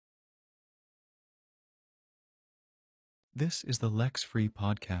This is the Lex-Free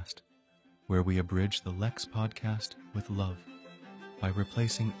podcast, where we abridge the Lex podcast with love by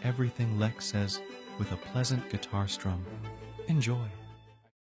replacing everything Lex says with a pleasant guitar strum. Enjoy.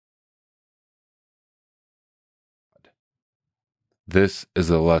 This is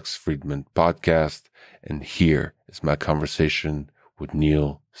the Lex Friedman podcast, and here is my conversation with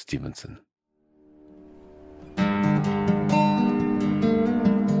Neal Stephenson.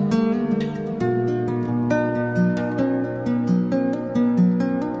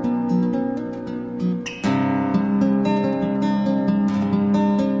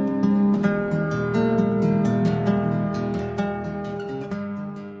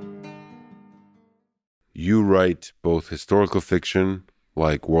 You write both historical fiction,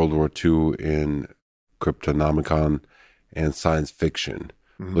 like World War II in Cryptonomicon, and science fiction,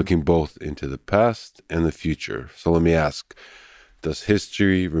 looking both into the past and the future. So let me ask, does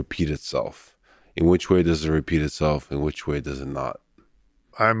history repeat itself? In which way does it repeat itself? In which way does it not?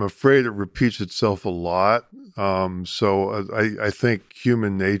 I'm afraid it repeats itself a lot. I think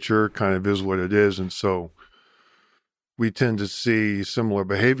human nature kind of is what it is. And so we tend to see similar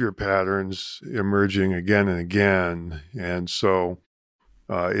behavior patterns emerging again and again. And so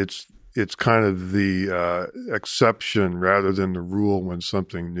it's kind of the exception rather than the rule when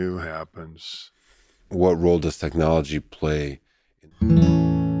something new happens. What role does technology play? The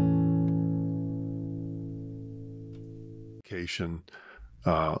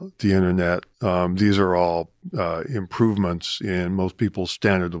internet, these are all improvements in most people's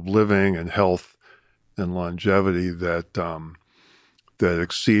standard of living and health and longevity that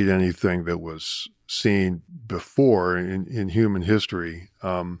exceed anything that was seen before in human history.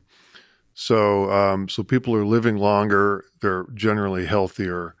 So people are living longer, they're generally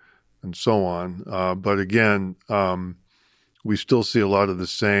healthier, and so on. But again, we still see a lot of the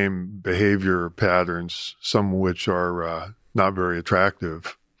same behavior patterns, some of which are not very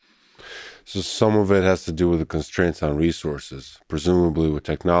attractive. So some of it has to do with the constraints on resources. Presumably with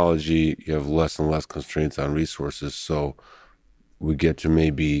technology, you have less and less constraints on resources. So we get to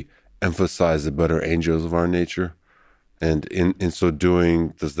maybe emphasize the better angels of our nature. And in so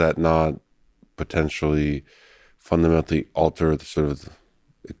doing, does that not potentially fundamentally alter the sort of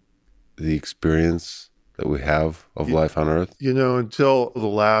the experience that we have of life on Earth? You know, until the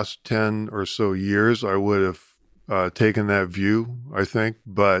last 10 or so years, I would have taken that view, I think.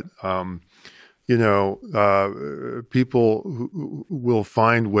 But, people will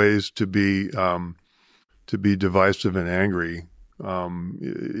find ways to be divisive and angry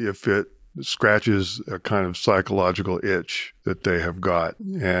if it scratches a kind of psychological itch that they have got.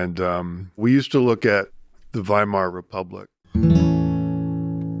 And we used to look at the Weimar Republic.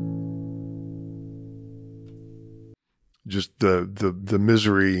 Just the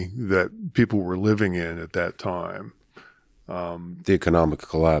misery that people were living in at that time. The economic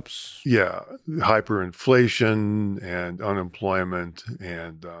collapse. Yeah, hyperinflation and unemployment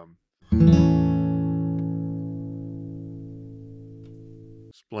and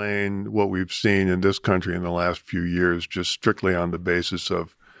explain what we've seen in this country in the last few years just strictly on the basis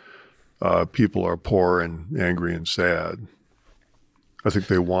of people are poor and angry and sad. I think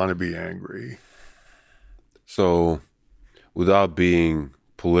they want to be angry. So without being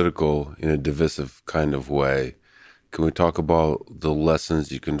political in a divisive kind of way, can we talk about the lessons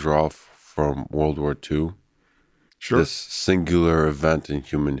you can draw from World War II? Sure. This singular event in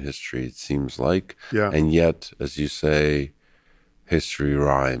human history, it seems like. Yeah. And yet, as you say, history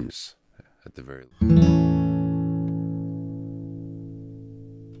rhymes at the very least.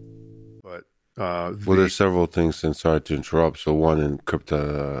 But Well, there's several things, and sorry to interrupt. So one in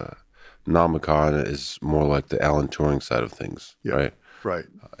Cryptonomicon is more like the Alan Turing side of things, right? Right.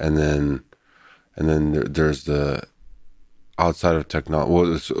 And then there's the outside of technology.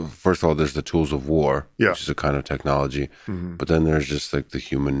 Well, first of all, there's the tools of war, which is a kind of technology. Mm-hmm. But then there's just like the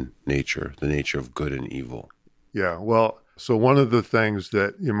human nature, the nature of good and evil. Yeah. Well, so one of the things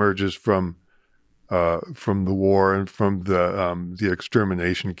that emerges from the war and from the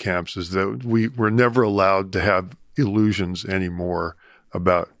extermination camps is that we were never allowed to have illusions anymore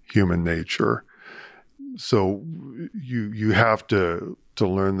about human nature. So you have to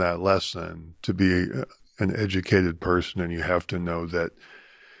learn that lesson to be an educated person, and you have to know that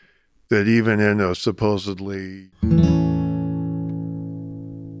even in a supposedly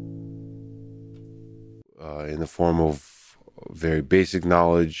in the form of very basic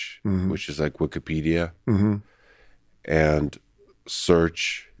knowledge, which is like Wikipedia, and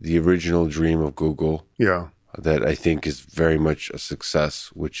search, the original dream of Google, that I think is very much a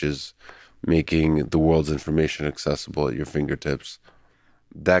success, which is making the world's information accessible at your fingertips.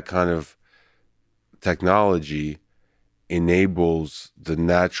 That kind of technology enables the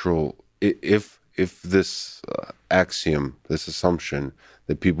natural, if this axiom, this assumption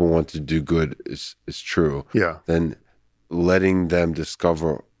that people want to do good is true, Yeah. then letting them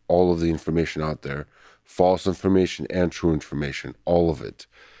discover all of the information out there, false information and true information, all of it.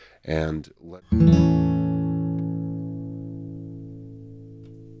 And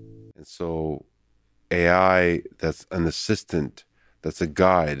so AI, that's an assistant, that's a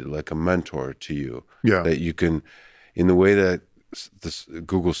guide, like a mentor to you, Yeah. that you can, in the way that this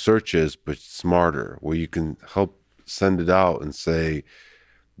Google search is, but smarter, where you can help send it out and say,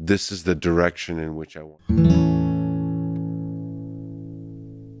 this is the direction in which I want.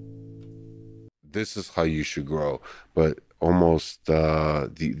 This is how you should grow, but almost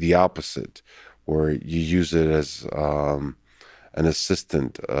the opposite, where you use it as an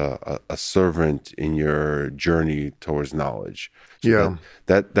assistant, a servant in your journey towards knowledge. So Yeah.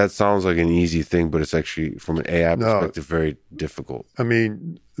 that sounds like an easy thing, but it's actually, from an AI perspective, very difficult. I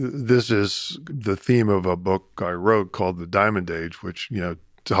mean, this is the theme of a book I wrote called The Diamond Age, which,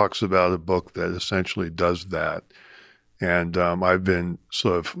 talks about a book that essentially does that. And I've been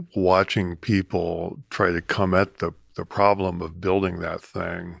sort of watching people try to come at the problem of building that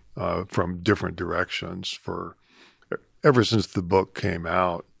thing from different directions ever since the book came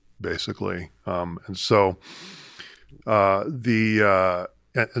out, basically. And so I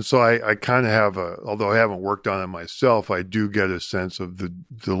kind of have although I haven't worked on it myself, I do get a sense of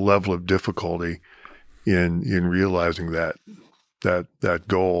the level of difficulty in realizing that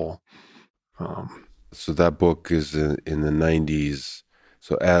goal. So that book is in the 90s.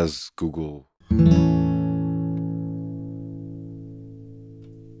 So as Google,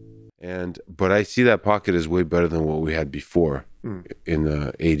 but I see that Pocket is way better than what we had before in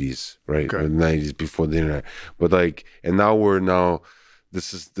the 80s, right? Okay. Or the 90s, before the internet. But and now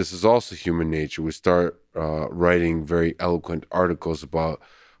this is also human nature. We start writing very eloquent articles about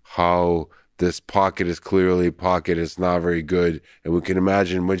how this Pocket is clearly Pocket is not very good, and we can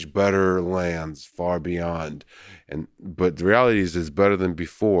imagine much better lands far beyond. But the reality is it's better than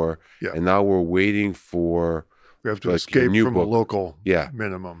before. Yeah. And now we're waiting for, We have to like, escape new from book. a local Yeah.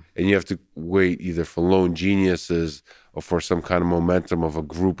 minimum. And you have to wait either for lone geniuses or for some kind of momentum of a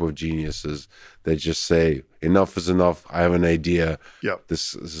group of geniuses that just say, enough is enough. I have an idea. Yeah.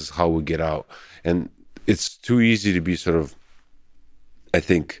 This is how we get out. And it's too easy to be sort of, I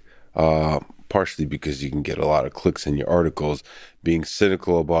think, partially because you can get a lot of clicks in your articles, being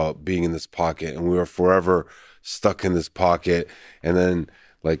cynical about being in this pocket, and we are forever stuck in this pocket, and then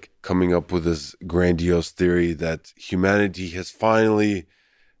like coming up with this grandiose theory that humanity has finally,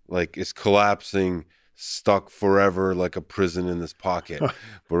 like, is collapsing, stuck forever like a prison in this pocket.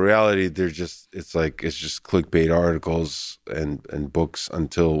 But reality, it's just clickbait articles and books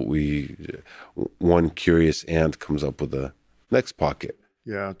until one curious ant comes up with the next pocket.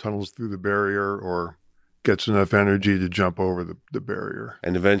 Yeah, tunnels through the barrier or gets enough energy to jump over the barrier.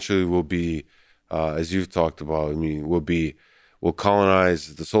 And eventually we'll be, as you've talked about, we'll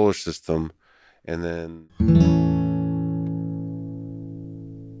colonize the solar system, and then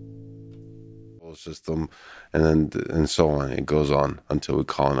solar system, and so on. It goes on until we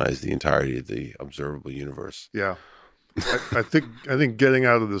colonize the entirety of the observable universe. Yeah. I think getting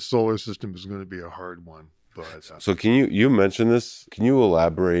out of the solar system is going to be a hard one. But so can you mention this? Can you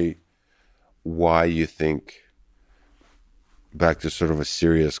elaborate why you think, back to sort of a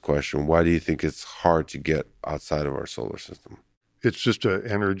serious question, why do you think it's hard to get outside of our solar system? It's just an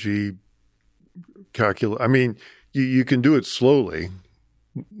energy calculation. I mean, you can do it slowly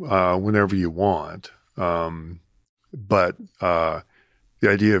whenever you want. But the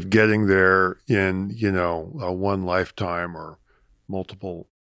idea of getting there in, one lifetime or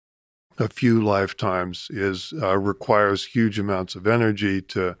a few lifetimes requires huge amounts of energy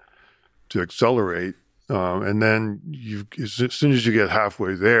to accelerate. And then as soon as you get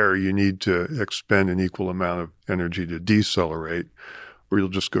halfway there, you need to expend an equal amount of energy to decelerate, or you'll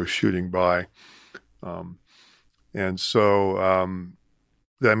just go shooting by. And so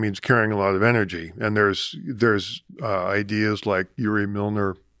that means carrying a lot of energy. And there's ideas like Yuri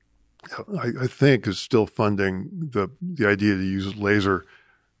Milner, I think, is still funding the idea to use laser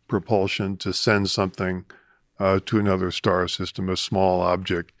propulsion to send something to another star system, a small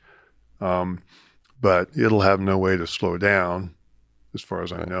object. But it'll have no way to slow down, as far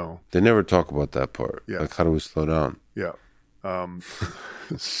as I know. They never talk about that part. Yeah. Like, how do we slow down? Yeah.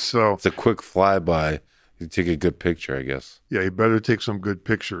 So it's a quick flyby. You take a good picture, I guess. Yeah, you better take some good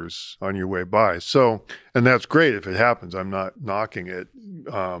pictures on your way by. So, and that's great if it happens. I'm not knocking it,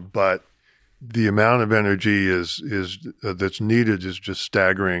 but the amount of energy that's needed is just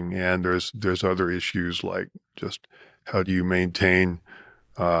staggering, and there's other issues like just How do you maintain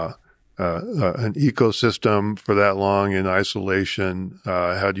an ecosystem for that long in isolation?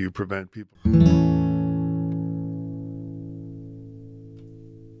 How do you prevent people?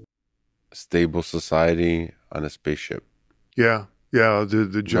 Stable society on a spaceship. Yeah,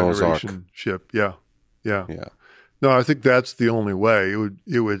 the Noah's Ark. generation ship. Yeah. Yeah. No, I think that's the only way.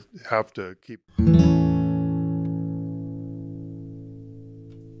 It would have to keep.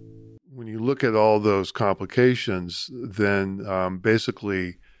 When you look at all those complications, then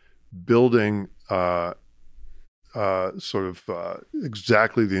basically building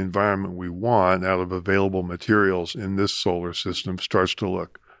exactly the environment we want out of available materials in this solar system starts to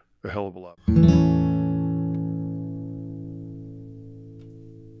look a hell of a lot.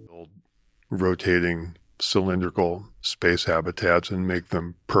 Build rotating cylindrical space habitats and make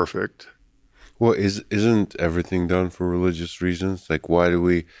them perfect. Well, isn't everything done for religious reasons? Like, why do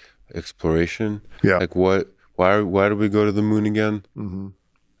we exploration? Yeah. Like, why do we go to the moon again? Mm-hmm.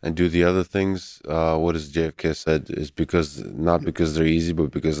 And do the other things? What has JFK said is not because they're easy, but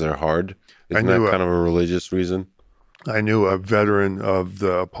because they're hard. Isn't that kind of a religious reason? I knew a veteran of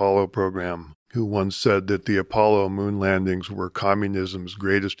the Apollo program who once said that the Apollo moon landings were communism's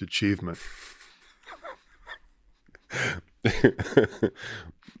greatest achievement.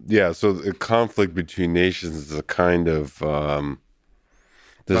 Yeah, so the conflict between nations is a kind of not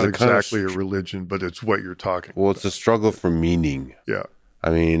exactly a religion, but it's what you're talking about. Well, it's a struggle for meaning. Yeah. I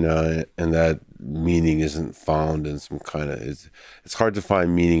mean, and that meaning isn't found in some kind of, it's hard to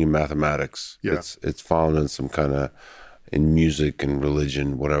find meaning in mathematics. Yeah. It's found in some kind of, in music and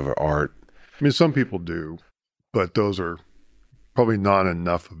religion, whatever, art. I mean, some people do, but those are probably not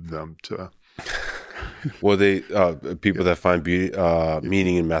enough of them to. Well, people that find beauty,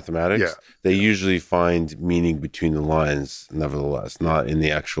 meaning in mathematics, they usually find meaning between the lines, nevertheless, not in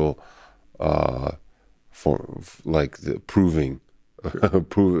the actual, like the proving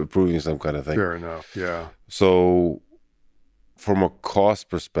some kind of thing. Fair enough. Yeah. So, from a cost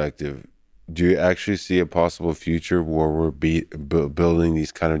perspective, do you actually see a possible future where we're building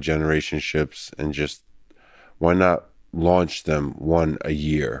these kind of generation ships and just why not launch them one a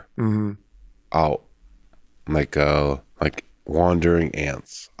year out, like wandering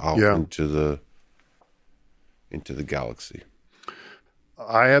ants out into the galaxy?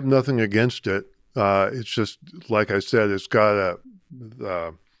 I have nothing against it. It's just like I said, it's got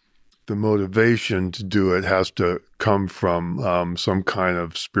the motivation to do it has to come from some kind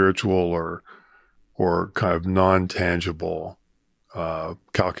of spiritual or kind of non-tangible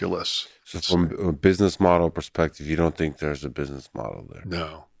calculus. So from a business model perspective, you don't think there's a business model there?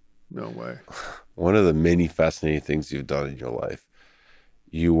 No way. One of the many fascinating things you've done in your life,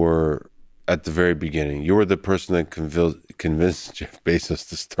 you were at the very beginning, you were the person that convinced Jeff Bezos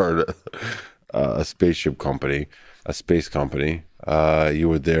to start a spaceship company, a space company. You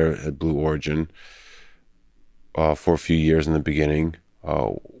were there at Blue Origin for a few years in the beginning,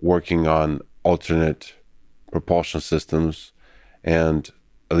 working on alternate propulsion systems and,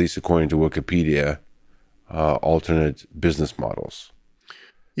 at least according to Wikipedia, alternate business models.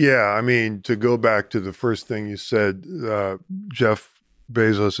 Yeah, I mean, to go back to the first thing you said, Jeff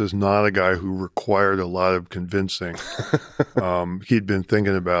Bezos is not a guy who required a lot of convincing. He'd been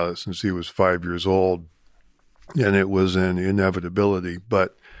thinking about it since he was 5 years old, and it was an inevitability.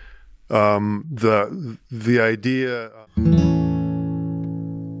 But the idea,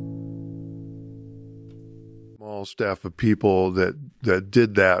 small staff of people that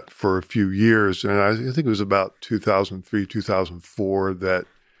did that for a few years, and I think it was about 2003, 2004 that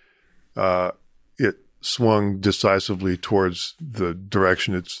it swung decisively towards the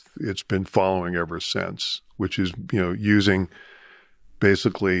direction it's been following ever since, which is, using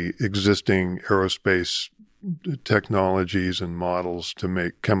basically existing aerospace technologies and models to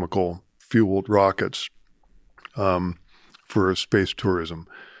make chemical fueled rockets for space tourism.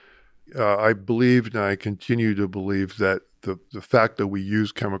 I believed, and I continue to believe, that the fact that we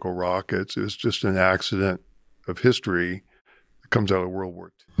use chemical rockets is just an accident of history that comes out of World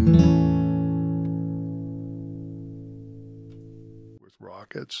War II.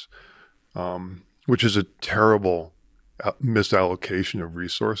 Rockets, which is a terrible misallocation of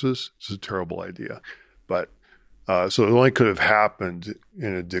resources. It's a terrible idea. But so it only could have happened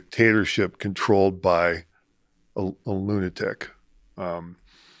in a dictatorship controlled by a lunatic.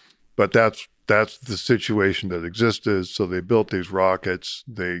 But that's the situation that existed. So they built these rockets.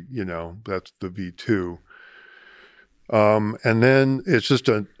 That's the V2. And then it's just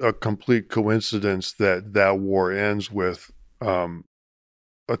a complete coincidence that war ends with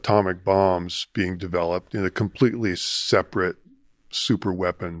atomic bombs being developed in a completely separate super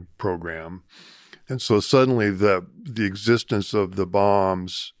weapon program. And so suddenly the existence of the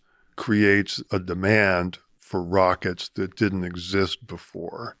bombs creates a demand for rockets that didn't exist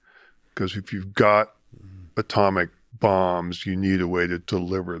before. Because if you've got atomic bombs, you need a way to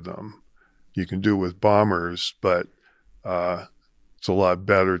deliver them. You can do it with bombers, but it's a lot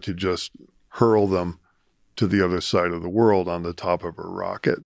better to just hurl them to the other side of the world on the top of a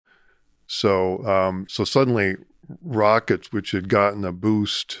rocket. So suddenly rockets, which had gotten a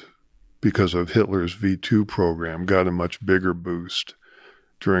boost because of Hitler's V2 program, got a much bigger boost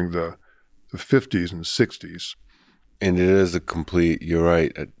during the 50s and 60s. And it is a complete, you're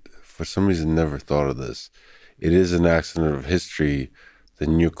right. For some reason, never thought of this. It is an accident of history that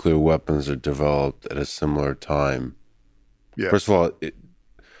nuclear weapons are developed at a similar time. Yeah. First of all,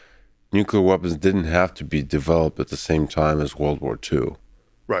 nuclear weapons didn't have to be developed at the same time as World War II.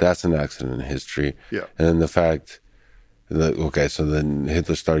 Right. That's an accident in history. Yeah. And then the fact that, okay, so then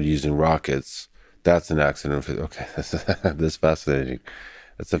Hitler started using rockets. That's an accident. Okay, that's fascinating.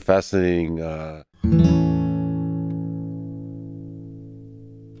 That's a fascinating...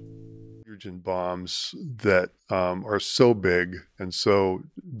 hydrogen bombs that are so big and so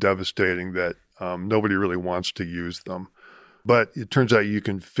devastating that nobody really wants to use them. But it turns out you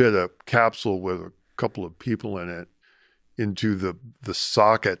can fit a capsule with a couple of people in it into the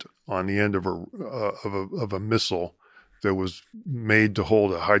socket on the end of a missile that was made to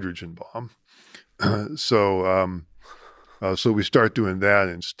hold a hydrogen bomb. So we start doing that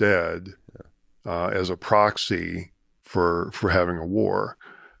instead as a proxy for having a war.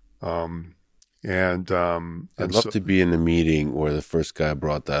 I'd love to be in a meeting where the first guy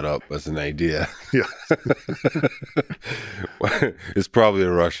brought that up as an idea. Yeah. It's probably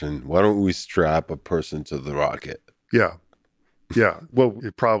a Russian. Why don't we strap a person to the rocket? Yeah. Yeah. Well,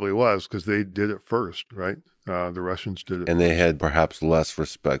 it probably was because they did it first, right? The Russians did it. And they had perhaps less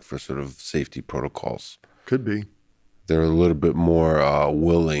respect for sort of safety protocols. Could be. They're a little bit more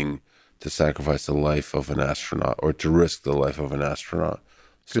willing to sacrifice the life of an astronaut or to risk the life of an astronaut.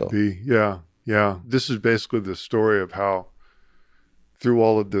 Could be. Yeah. Yeah. This is basically the story of how through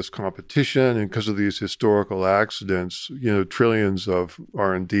all of this competition and because of these historical accidents, trillions of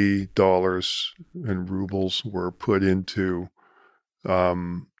R&D dollars and rubles were put into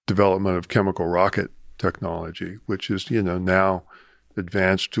development of chemical rocket technology, which is, now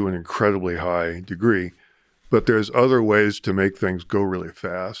advanced to an incredibly high degree. But there's other ways to make things go really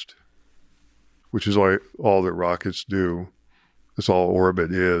fast, which is all that rockets do. That's all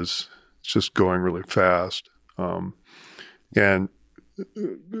orbit is. It's just going really fast. And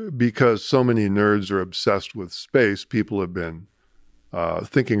because so many nerds are obsessed with space, people have been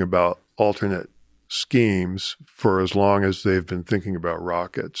thinking about alternate schemes for as long as they've been thinking about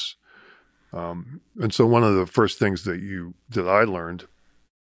rockets. And so one of the first things that I learned,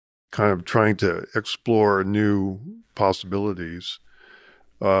 kind of trying to explore new possibilities,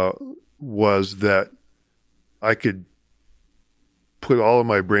 was that I could put all of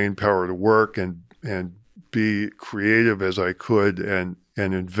my brain power to work and be creative as I could and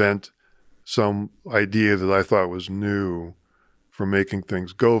invent some idea that I thought was new for making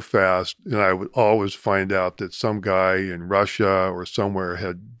things go fast. And I would always find out that some guy in Russia or somewhere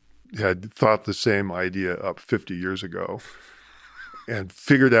had thought the same idea up 50 years ago and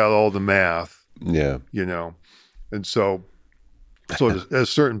figured out all the math. Yeah. And so at a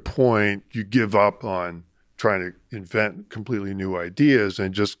certain point, you give up on trying to invent completely new ideas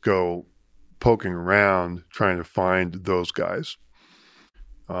and just go poking around trying to find those guys.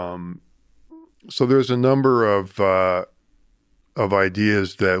 So there's a number of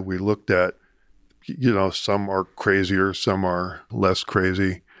ideas that we looked at. Some are crazier, some are less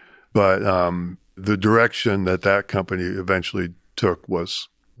crazy, but the direction that company eventually took was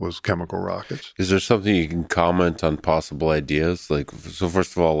chemical rockets. Is there something you can comment on possible ideas? So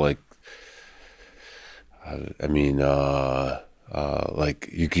first of all, you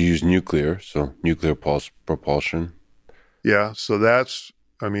could use nuclear, so nuclear propulsion. Yeah, so that's,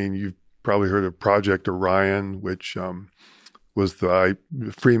 you've probably heard of Project Orion, which was the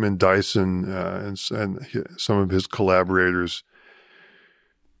Freeman Dyson and some of his collaborators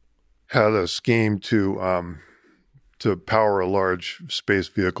had a scheme to power a large space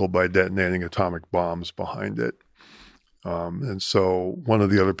vehicle by detonating atomic bombs behind it. And so one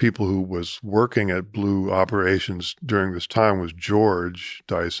of the other people who was working at Blue Operations during this time was George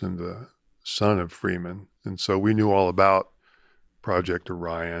Dyson, the son of Freeman. And so we knew all about Project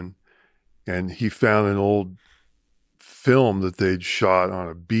Orion. And he found an old film that they'd shot on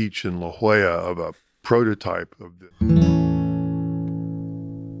a beach in La Jolla of a prototype of this.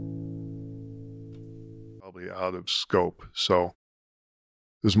 Probably out of scope. So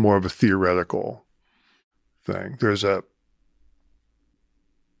it was more of a theoretical thing. There's a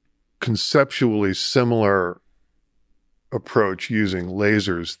conceptually similar approach using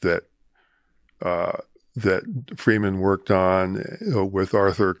lasers that that Freeman worked on with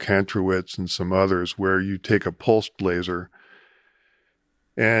Arthur Kantrowitz and some others, where you take a pulsed laser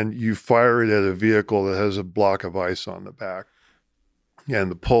and you fire it at a vehicle that has a block of ice on the back,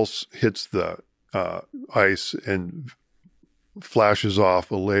 and the pulse hits the ice and flashes off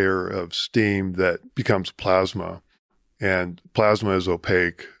a layer of steam that becomes plasma, and plasma is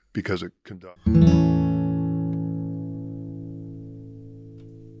opaque because it conducts.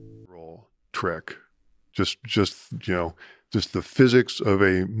 Roll trick, just the physics of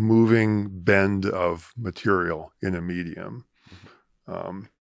a moving bend of material in a medium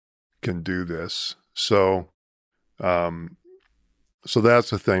can do this. So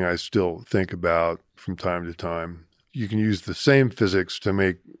that's a thing I still think about from time to time. You can use the same physics to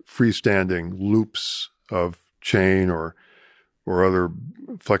make freestanding loops of chain or other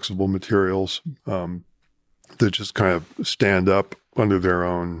flexible materials that just kind of stand up under their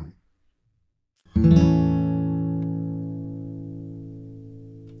own.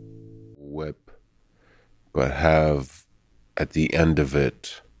 Whip, but have at the end of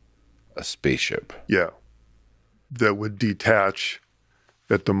it a spaceship. Yeah. That would detach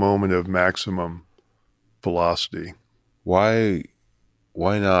at the moment of maximum velocity. Why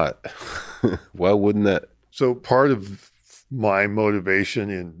not? Why wouldn't that? So part of my motivation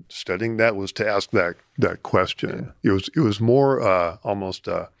in studying that was to ask that question. Yeah. It was more almost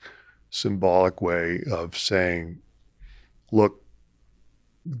a symbolic way of saying, look,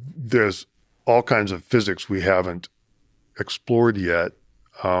 there's all kinds of physics we haven't explored yet.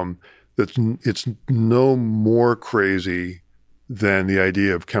 It's no more crazy than the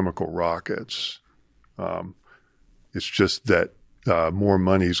idea of chemical rockets. It's just that more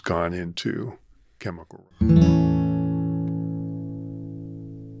money's gone into chemical rockets.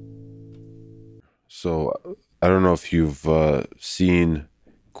 So I don't know if you've seen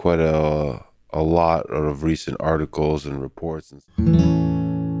quite a lot of recent articles and reports.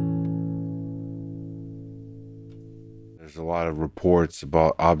 There's a lot of reports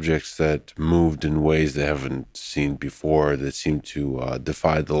about objects that moved in ways they haven't seen before, that seem to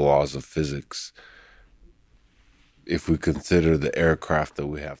defy the laws of physics. If we consider the aircraft that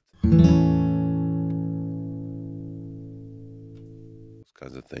we have, those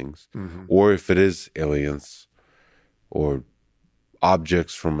kinds of things, or if it is aliens or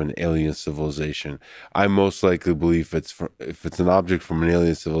objects from an alien civilization, I most likely believe if it's an object from an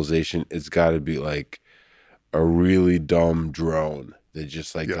alien civilization, it's got to be like a really dumb drone that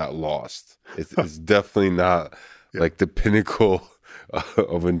just got lost. It's definitely not like the pinnacle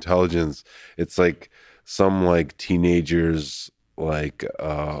of intelligence. It's like some teenagers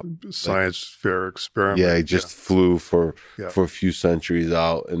science fair experiment. Yeah, it just flew for a few centuries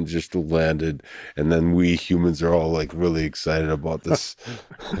out and just landed, and then we humans are all really excited about this.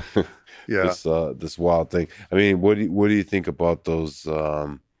 this wild thing. I mean, what do you think about those?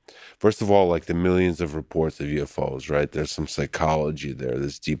 First of all, the millions of reports of UFOs, right? There's some psychology there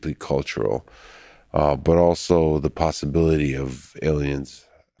that's deeply cultural, but also the possibility of aliens.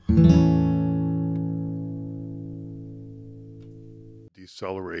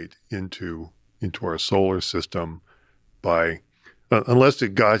 Decelerate into our solar system by unless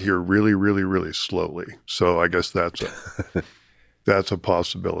it got here really, really, really slowly. So I guess that's a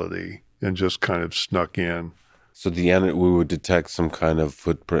possibility, and just kind of snuck in. So we would detect some kind of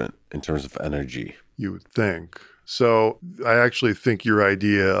footprint in terms of energy. You would think. So I actually think your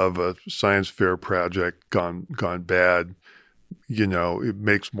idea of a science fair project gone bad, it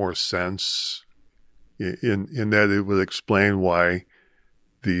makes more sense in that it would explain why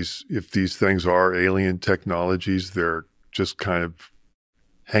if these things are alien technologies, they're just kind of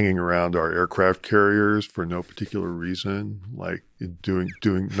hanging around our aircraft carriers for no particular reason,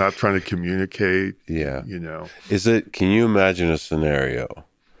 not trying to communicate. Yeah. Can you imagine a scenario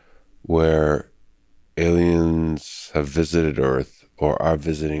where aliens have visited Earth or are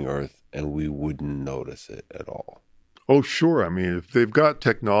visiting Earth and we wouldn't notice it at all? Oh, sure. I mean, if they've got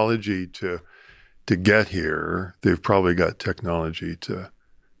technology to get here, they've probably got technology to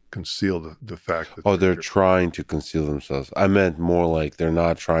conceal the fact that they're trying to conceal themselves. I meant more like they're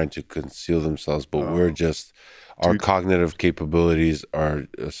not trying to conceal themselves, but our cognitive capabilities are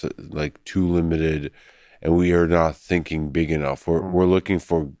too limited, and we are not thinking big enough. We're looking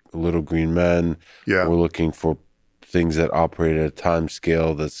for little green men. Yeah. We're looking for things that operate at a time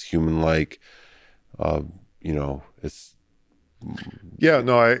scale that's human-like. I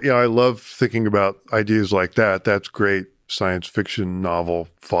love thinking about ideas like that. That's great science fiction novel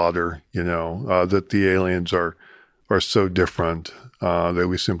fodder, that the aliens are so different that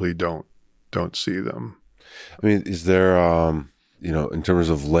we simply don't see them. I mean, is there, in terms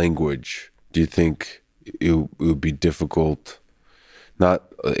of language, do you think it would be difficult, not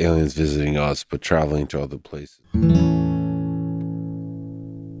aliens visiting us, but traveling to other places?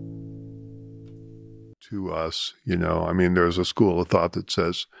 To us, I mean, there's a school of thought that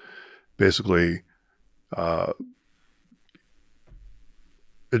says basically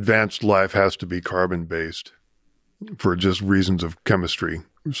advanced life has to be carbon-based for just reasons of chemistry.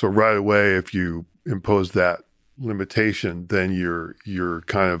 So right away, if you impose that limitation, then you're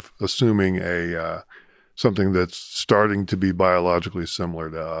kind of assuming something that's starting to be biologically similar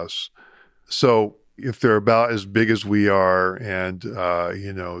to us. So if they're about as big as we are, and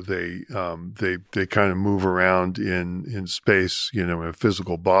they kind of move around in space, in a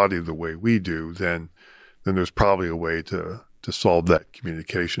physical body the way we do, then there's probably a way to solve that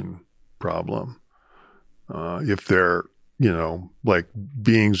communication problem. If they're like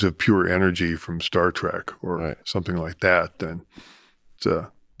beings of pure energy from Star Trek or right. something like that, then it's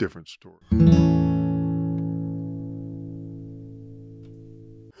a different story.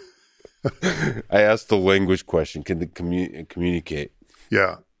 I asked the language question. Can they communicate?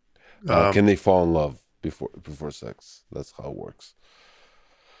 Yeah. Can they fall in love before sex? That's how it works.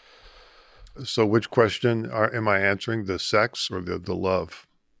 So which question am I answering, the sex or the love?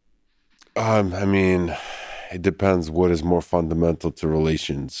 I mean, it depends what is more fundamental to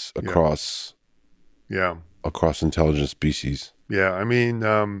relations across intelligent species. Yeah. I mean,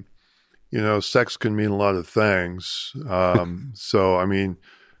 sex can mean a lot of things. So, I mean,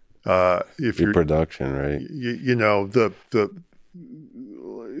 if you're reproduction, right?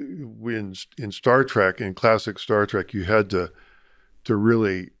 In Star Trek, in classic Star Trek, you had to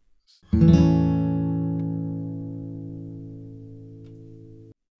really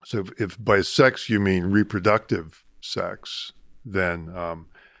so if by sex you mean reproductive sex, then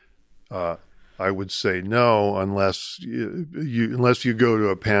I would say no, unless you go to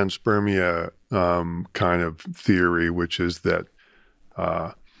a panspermia kind of theory, which is that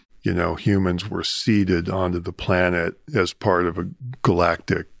humans were seeded onto the planet as part of a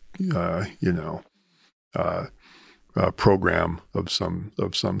galactic, program of some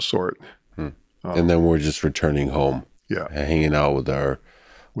sort. And then we're just returning home. Yeah. And hanging out with our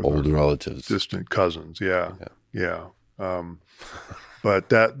older relatives. Distant cousins. Yeah. But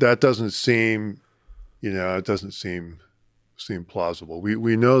that doesn't seem, it doesn't seem plausible.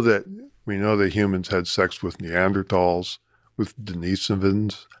 We know that humans had sex with Neanderthals, with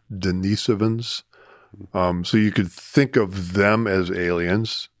Denisovans. So you could think of them as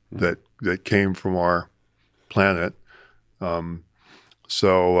aliens that came from our planet.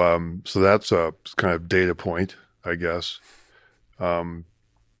 So that's a kind of data point, I guess.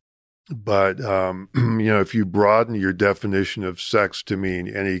 But if you broaden your definition of sex to mean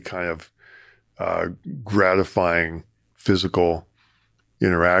any kind of gratifying physical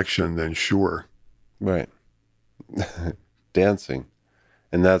interaction, then sure. Right. Dancing.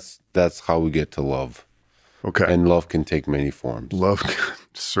 And that's how we get to love. Okay. And love can take many forms. Love can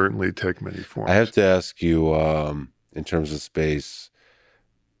certainly take many forms. I have to ask you, in terms of space,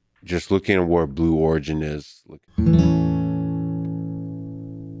 just looking at where Blue Origin is.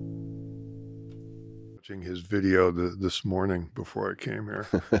 Watching his video this morning before I came here.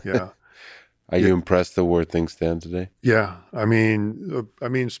 Yeah. Are you impressed at where things stand today? Yeah. I mean,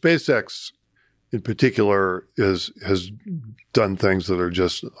 SpaceX in particular has done things that are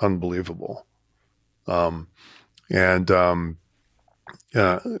just unbelievable. I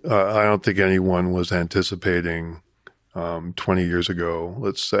don't think anyone was anticipating 20 years ago,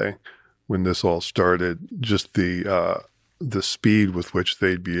 let's say, when this all started, just the speed with which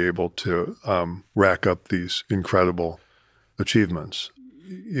they'd be able to rack up these incredible achievements.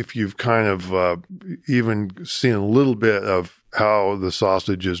 If you've kind of even seen a little bit of how the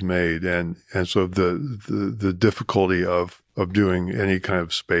sausage is made and so the difficulty of doing any kind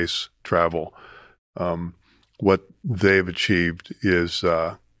of space travel, what they've achieved is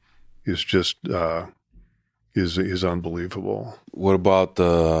just is unbelievable. What about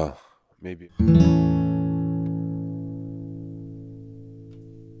maybe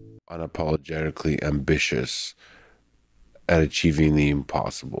unapologetically ambitious at achieving the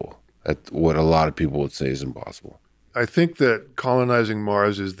impossible, at what a lot of people would say is impossible? I think that colonizing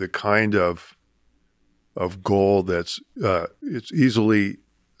Mars is the kind of goal that's it's easily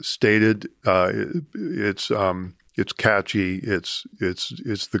stated. It's catchy. It's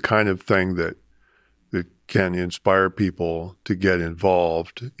the kind of thing that can inspire people to get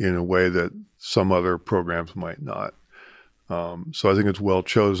involved in a way that some other programs might not. So I think it's well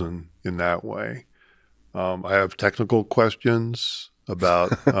chosen in that way. I have technical questions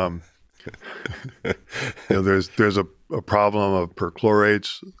about, there's a problem of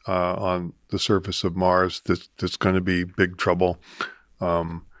perchlorates on the surface of Mars that's going to be big trouble.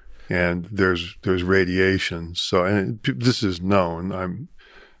 And there's radiation. So, this is known.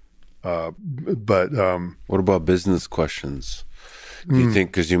 What about business questions? Do you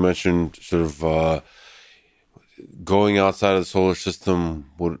think, because you mentioned sort of going outside of the solar system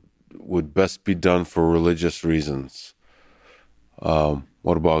would best be done for religious reasons? What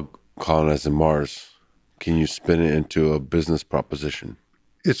about colonizing Mars? Can you spin it into a business proposition?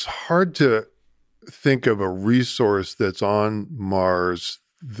 It's hard to think of a resource that's on Mars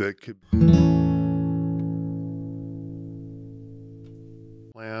that could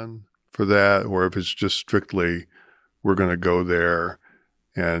plan for that, or if it's just strictly we're going to go there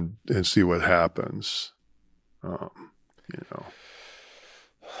and see what happens.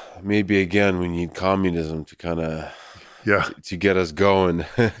 Maybe again we need communism to kind of to get us going,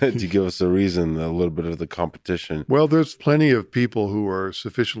 to give us a reason, a little bit of the competition. Well, there's plenty of people who are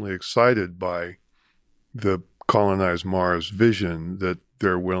sufficiently excited by the colonized Mars vision that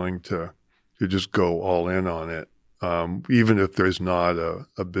they're willing to just go all in on it, even if there's not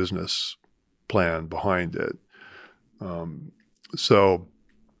a business plan behind it. So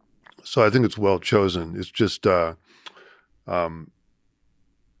I think it's well chosen. It's just I think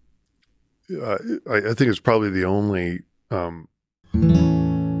it's probably the only to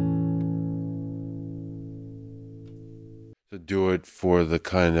do it for the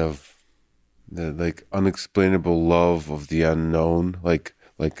kind of the unexplainable love of the unknown, like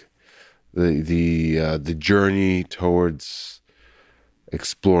the journey towards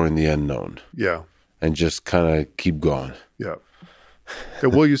exploring the unknown. Yeah. And just kind of keep going. Yeah.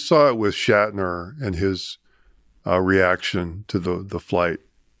 Well, you saw it with Shatner and his reaction to the flight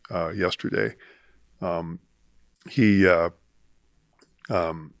yesterday. For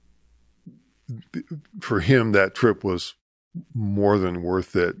him, that trip was more than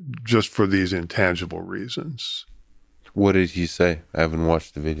worth it just for these intangible reasons. What did he say? I haven't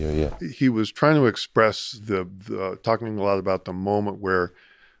watched the video yet. He was trying to express talking a lot about the moment where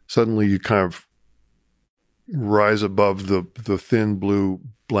suddenly you kind of rise above the thin blue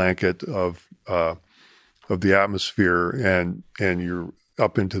blanket of the atmosphere and you're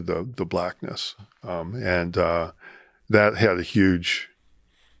up into the blackness. And that had a huge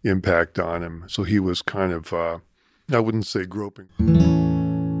impact on him. So he was kind of, I wouldn't say groping.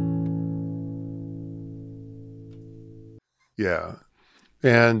 Yeah.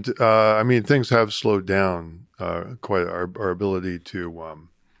 And I mean, things have slowed down quite. Our ability to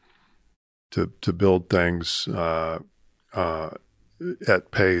build things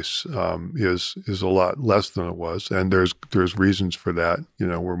at pace is a lot less than it was, and there's reasons for that.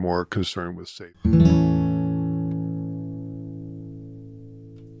 We're more concerned with safety.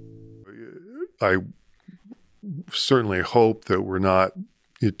 I certainly hope that we're not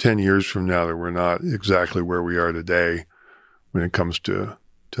 10 years from now that we're not exactly where we are today when it comes to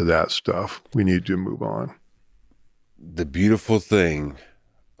that stuff. We need to move on. The beautiful thing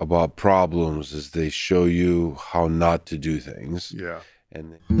about problems is they show you how not to do things. Yeah.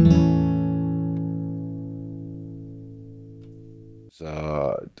 And it's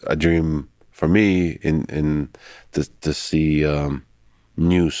a dream for me in to see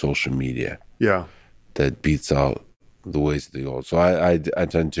new social media. Yeah. That beats out the ways of the old. So I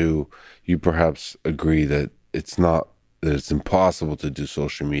tend to, you perhaps agree that it's impossible to do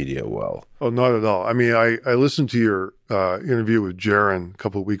social media well. Oh, not at all. I mean, I listened to your interview with Jaron a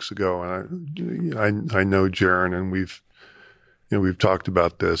couple of weeks ago, and I know Jaron, and we've talked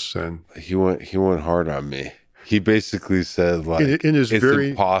about this, and he went hard on me. He basically said it's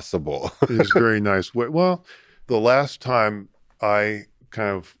impossible. In his very nice way. Well, the last time I kind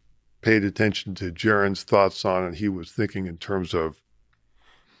of paid attention to Jaron's thoughts on it, he was thinking in terms of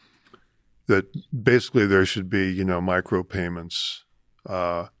that basically there should be, micropayments,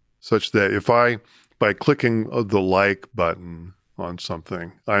 such that by clicking the like button on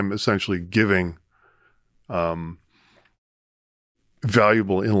something, I'm essentially giving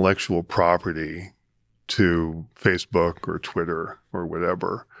valuable intellectual property to Facebook or Twitter or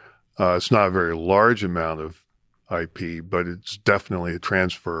whatever. It's not a very large amount of IP, but it's definitely a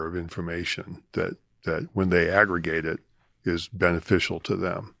transfer of information that when they aggregate it is beneficial to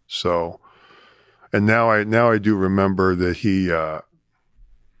them. So, and now I do remember that he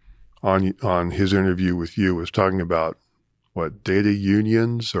on his interview with you was talking about what, data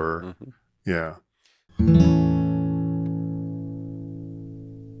unions or yeah.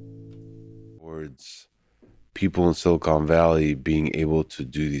 Words people in Silicon Valley being able to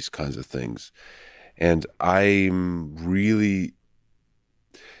do these kinds of things. And I'm really,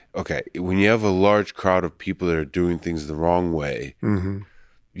 okay, when you have a large crowd of people that are doing things the wrong way,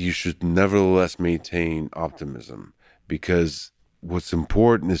 you should nevertheless maintain optimism, because what's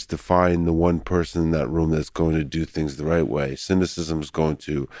important is to find the one person in that room that's going to do things the right way. Cynicism is going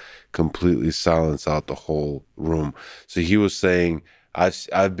to completely silence out the whole room. So he was saying,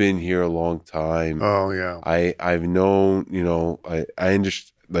 I've been here a long time. Oh yeah. I've known, I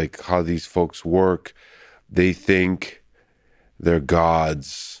understand like how these folks work. They think they're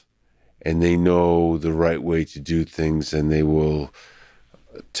gods and they know the right way to do things, and they will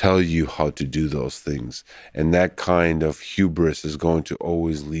tell you how to do those things. And that kind of hubris is going to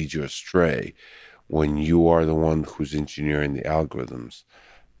always lead you astray when you are the one who's engineering the algorithms.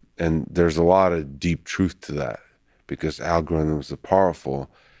 And there's a lot of deep truth to that, because algorithms are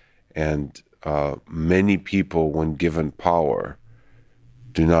powerful, and many people, when given power,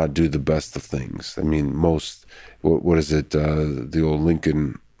 do not do the best of things. I mean, what is it, the old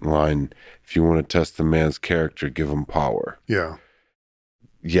Lincoln line, if you want to test a man's character, give him power. Yeah.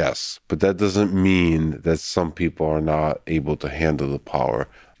 Yes, but that doesn't mean that some people are not able to handle the power,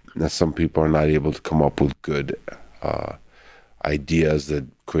 that some people are not able to come up with good ideas that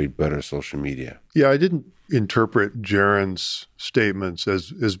create better social media. Yeah, I didn't interpret Jaron's statements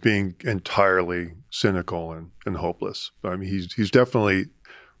as being entirely cynical and hopeless. I mean, he's definitely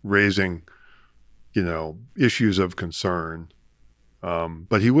raising, issues of concern,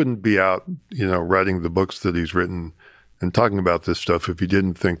 but he wouldn't be out, writing the books that he's written and talking about this stuff if he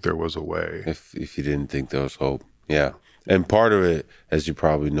didn't think there was a way. If he didn't think there was hope, yeah. And part of it, as you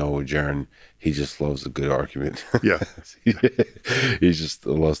probably know with Jaron, he just loves a good argument. Yeah. He just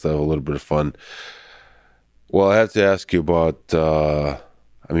loves to have a little bit of fun. Well, I have to ask you about,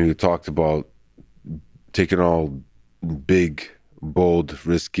 we talked about taking all big, bold,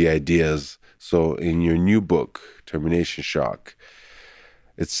 risky ideas. So in your new book, Termination Shock,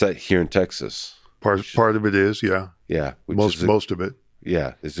 it's set here in Texas. Part of it is, yeah. Yeah. Most of it.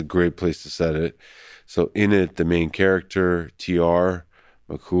 Yeah, it's a great place to set it. So in it, the main character, TR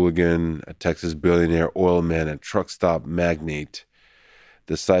McHooligan, a Texas billionaire, oil man, and truck stop magnate,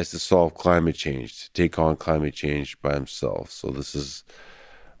 decides to solve climate change, to take on climate change by himself. So this is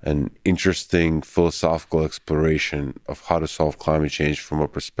an interesting philosophical exploration of how to solve climate change from a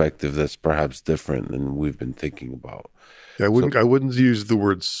perspective that's perhaps different than we've been thinking about. Yeah, I wouldn't use the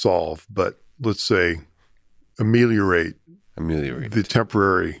word solve, but let's say ameliorate the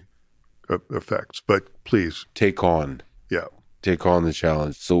temporary effects. But please take on the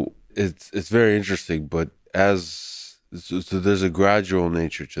challenge. So it's very interesting, but so there's a gradual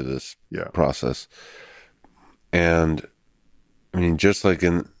nature to this process. And I mean, just like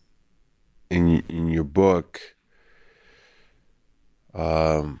in your book,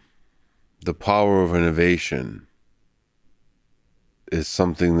 the power of innovation is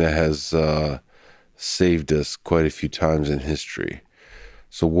something that has saved us quite a few times in history.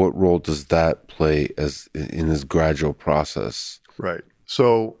 So what role does that play in this gradual process? Right.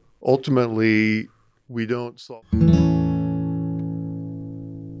 So ultimately, we don't solve.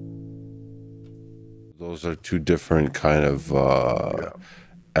 Those are two different kind of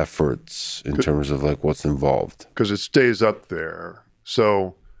efforts in terms of like what's involved. Because it stays up there.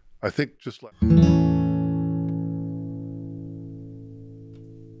 So I think just like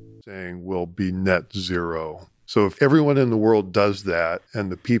saying we'll be net zero. So if everyone in the world does that,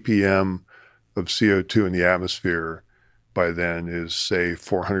 and the ppm of CO2 in the atmosphere by then is, say,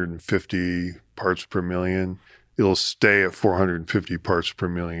 450 parts per million, it'll stay at 450 parts per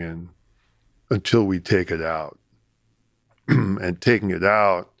million until we take it out. And taking it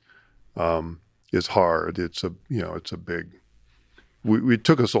out is hard. It's a big. It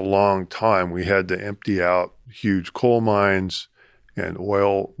took us a long time. We had to empty out huge coal mines and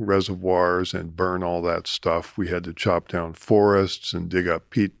oil reservoirs and burn all that stuff. We had to chop down forests and dig up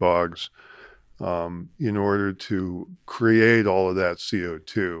peat bogs in order to create all of that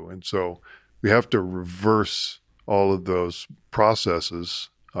CO2. And so we have to reverse all of those processes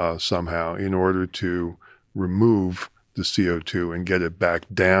somehow in order to remove the CO2 and get it back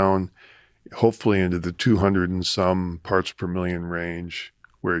down, hopefully into the 200 and some parts per million range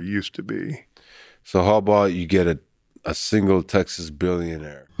where it used to be. So how about you get a single Texas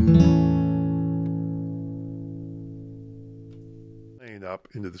billionaire up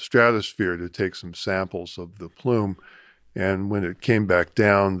into the stratosphere to take some samples of the plume. And when it came back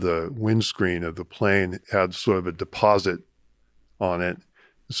down, the windscreen of the plane had sort of a deposit on it.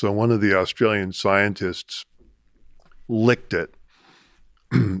 So one of the Australian scientists licked it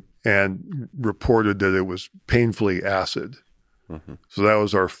and reported that it was painfully acid. Mm-hmm. So that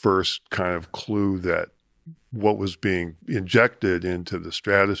was our first kind of clue that what was being injected into the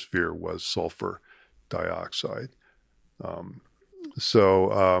stratosphere was sulfur dioxide.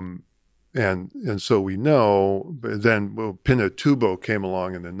 And so we know, but then Pinatubo came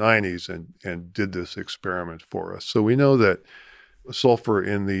along in the 90s and did this experiment for us. So we know that sulfur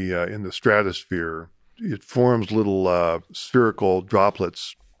in the stratosphere, it forms little spherical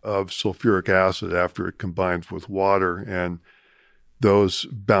droplets of sulfuric acid after it combines with water, and those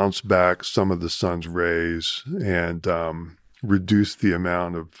bounce back some of the sun's rays and reduce the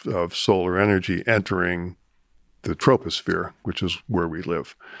amount of solar energy entering the troposphere, which is where we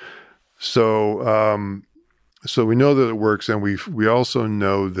live. So we know that it works, and we also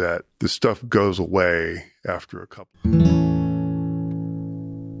know that the stuff goes away after a couple.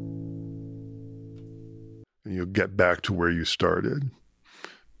 And you'll get back to where you started.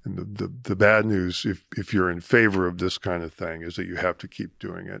 And the bad news, if you're in favor of this kind of thing, is that you have to keep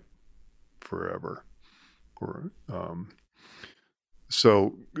doing it forever.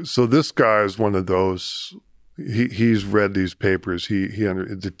 So this guy is one of those. He's read these papers.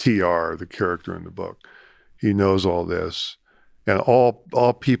 The TR, the character in the book, he knows all this, and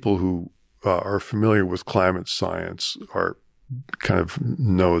all people who are familiar with climate science are kind of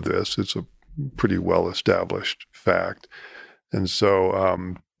know this. It's a pretty well established fact, and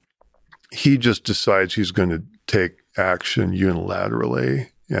so he just decides he's going to take action unilaterally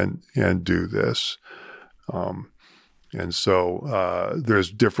and do this. And so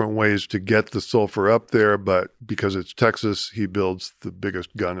there's different ways to get the sulfur up there, but because it's Texas, he builds the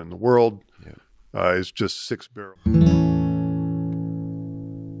biggest gun in the world. Yeah. It's just 6 barrels.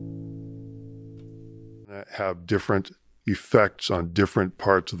 That have different effects on different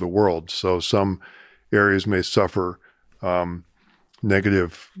parts of the world. So some areas may suffer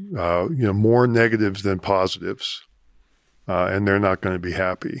negative, more negatives than positives, and they're not going to be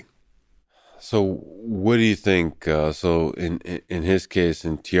happy. So what do you think? So in his case,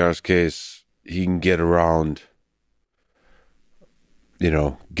 in TR's case, he can get around,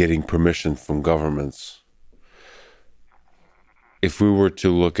 getting permission from governments. If we were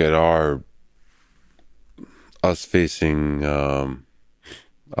to look at us facing,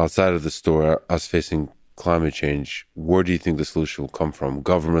 outside of the store, us facing climate change, where do you think the solution will come from?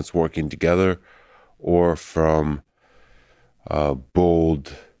 Governments working together, or from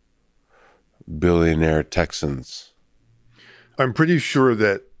bold billionaire Texans? I'm pretty sure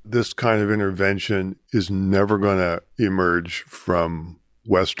that this kind of intervention is never going to emerge from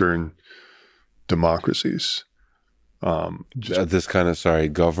Western democracies. This kind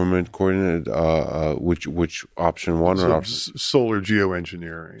of, government coordinated, which option one or option? Solar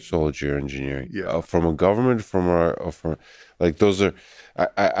geoengineering. Solar geoengineering. Yeah. From a government, from those are,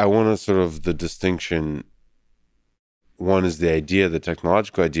 I want to sort of the distinction. One is the idea, the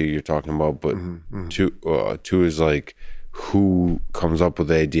technological idea you're talking about, but two is like who comes up with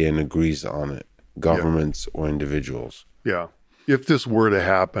the idea and agrees on it, governments or individuals. Yeah. If this were to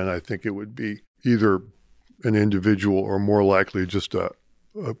happen, I think it would be either an individual or more likely just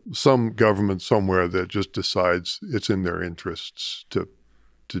some government somewhere that just decides it's in their interests to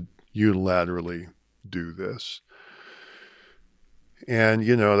unilaterally do this. And,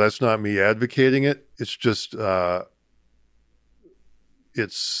 that's not me advocating it. It's just...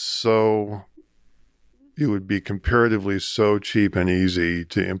 it would be comparatively so cheap and easy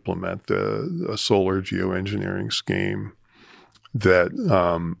to implement a solar geoengineering scheme that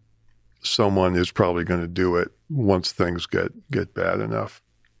someone is probably going to do it once things get bad enough.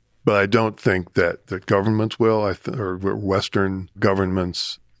 But I don't think that governments will, or Western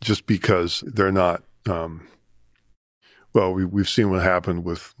governments, just because they're not. We've seen what happened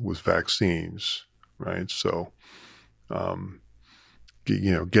with vaccines, right? So.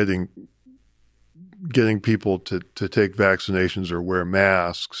 Getting people to take vaccinations or wear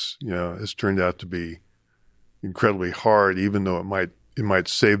masks, has turned out to be incredibly hard, even though it might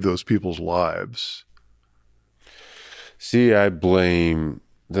save those people's lives. See,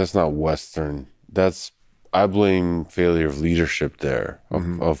 that's not Western. I blame failure of leadership there,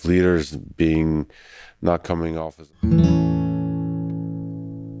 of leaders not coming off as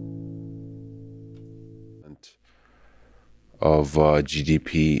of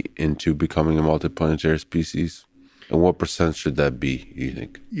GDP into becoming a multiplanetary species? And what percent should that be, you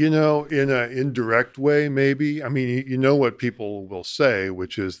think? In an indirect way, maybe. I mean, what people will say,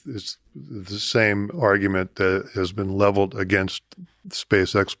 which is it's the same argument that has been leveled against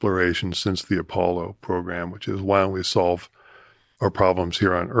space exploration since the Apollo program, which is, why don't we solve our problems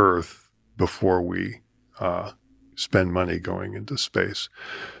here on Earth before we spend money going into space.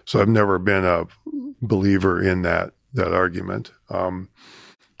 So I've never been a believer in that argument.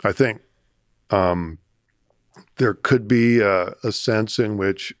 I think there could be a sense in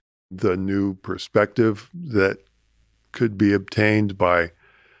which the new perspective that could be obtained by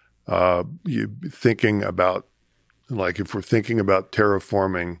you thinking about, like if we're thinking about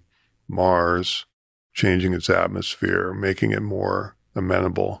terraforming Mars, changing its atmosphere, making it more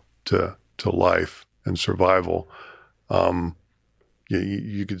amenable to life and survival,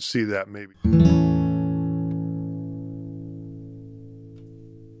 you could see that maybe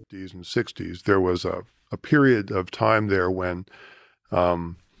and 60s. There was a period of time there when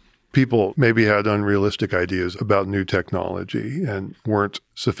people maybe had unrealistic ideas about new technology and weren't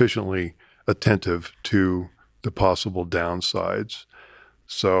sufficiently attentive to the possible downsides.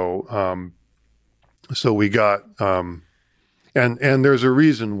 So we got, and there's a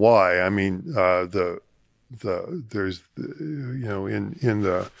reason why. I mean, there's, in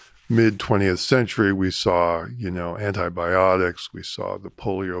the mid 20th century, we saw, antibiotics, we saw the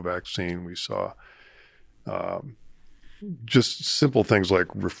polio vaccine, we saw just simple things like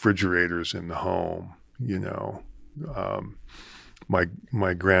refrigerators in the home.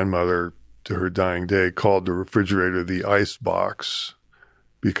 My grandmother, to her dying day, called the refrigerator the ice box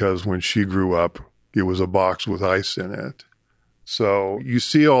because when she grew up, it was a box with ice in it. So you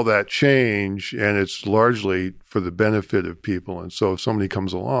see all that change, and it's largely for the benefit of people. And so if somebody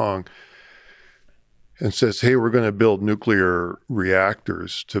comes along and says, hey, we're going to build nuclear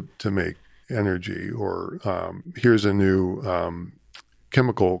reactors to make energy, or here's a new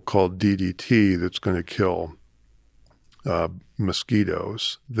chemical called DDT that's going to kill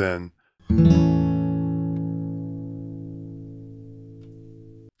mosquitoes, then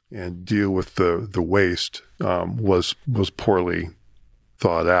and deal with the waste was poorly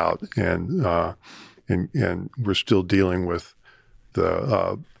thought out, and we're still dealing with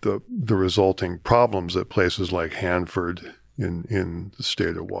the resulting problems at places like Hanford in the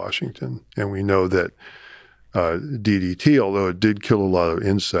state of Washington. And we know that DDT, although it did kill a lot of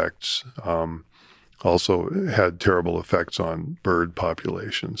insects, also had terrible effects on bird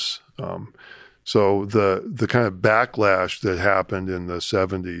populations. So the kind of backlash that happened in the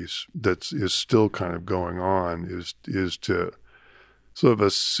 70s that is still kind of going on is to sort of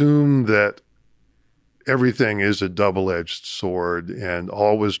assume that everything is a double-edged sword, and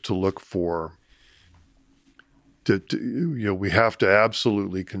always to look for we have to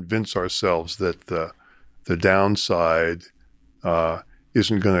absolutely convince ourselves that the downside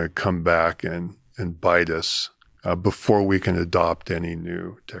isn't going to come back and bite us before we can adopt any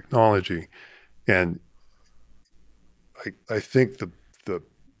new technology. And I think the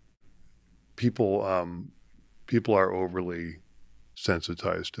people are overly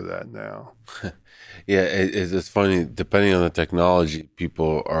sensitized to that now. Yeah, it's funny. Depending on the technology,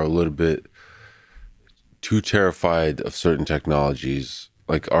 people are a little bit too terrified of certain technologies,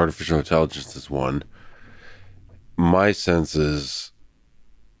 like artificial intelligence is one. My sense is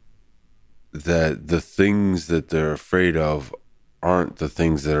that the things that they're afraid of aren't the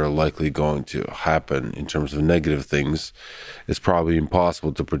things that are likely going to happen in terms of negative things. It's probably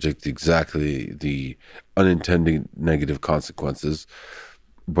impossible to predict exactly the unintended negative consequences.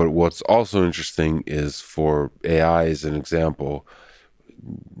 But what's also interesting is for AI as an example,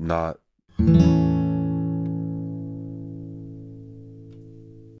 not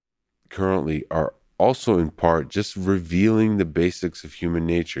currently are also in part just revealing the basics of human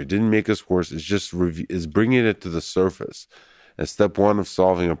nature. It didn't make us worse. It's just is bringing it to the surface. And step one of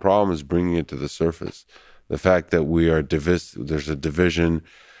solving a problem is bringing it to the surface. The fact that we are there's a division,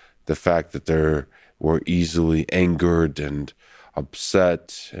 the fact that we're easily angered and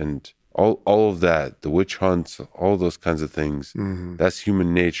upset, and all of that, the witch hunts, all those kinds of things, that's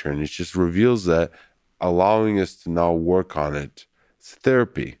human nature. And it just reveals that, allowing us to now work on it. It's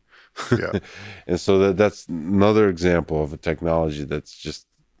therapy. Yeah. And so that's another example of a technology that's just,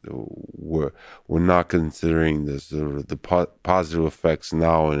 we're not considering the positive effects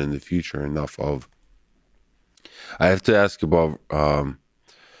now and in the future enough of. I have to ask about,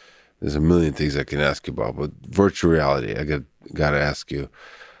 there's a million things I can ask you about, but virtual reality, I got to ask you.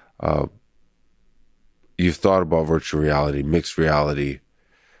 You've thought about virtual reality, mixed reality,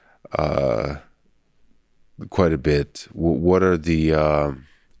 quite a bit. What are the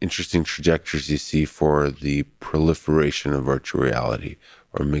interesting trajectories you see for the proliferation of virtual reality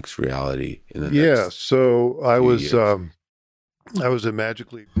or mixed reality in the next so I was at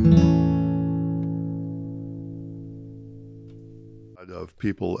Magically of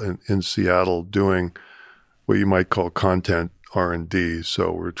people in Seattle doing what you might call content R&D.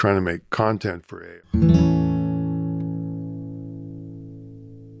 So we're trying to make content for AI.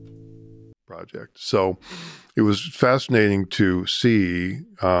 project. So it was fascinating to see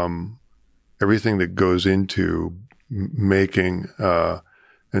everything that goes into making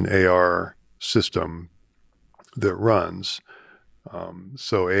an AR system that runs.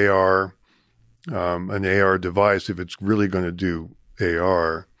 So an AR device, if it's really going to do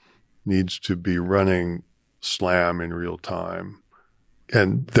AR, needs to be running SLAM in real time.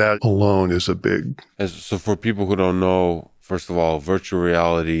 And that alone is a big... So for people who don't know, first of all, virtual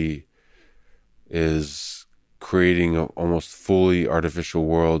reality is creating an almost fully artificial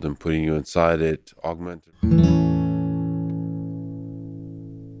world and putting you inside it, augmented.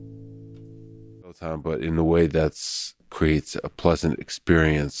 But in a way that's creates a pleasant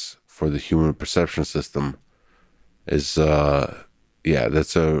experience for the human perception system is,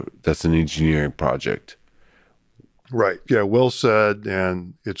 that's an engineering project. Right. Yeah, well said.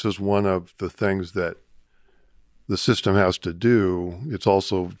 And it's just one of the things that the system has to do. It's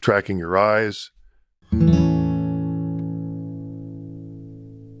also tracking your eyes.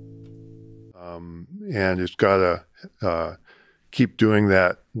 And it's got to keep doing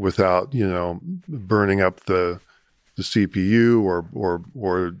that without, burning up the CPU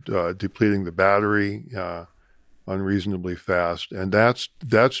or depleting the battery unreasonably fast. And that's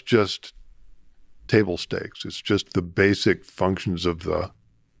just table stakes. It's just the basic functions of the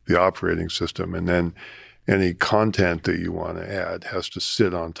operating system. And then any content that you want to add has to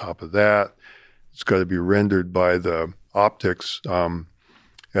sit on top of that. It's got to be rendered by the optics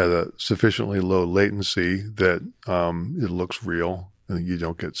at a sufficiently low latency that it looks real and you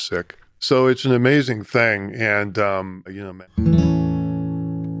don't get sick. So it's an amazing thing. And,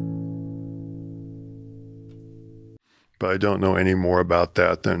 but I don't know any more about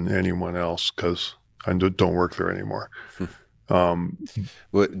that than anyone else because I don't work there anymore.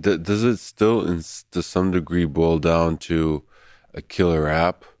 Does it still, to some degree, boil down to a killer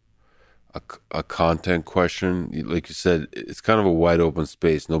app, a content question? Like you said, it's kind of a wide open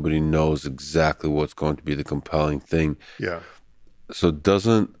space. Nobody knows exactly what's going to be the compelling thing. Yeah. So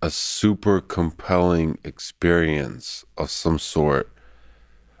doesn't a super compelling experience of some sort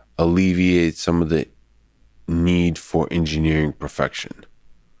alleviate some of the need for engineering perfection?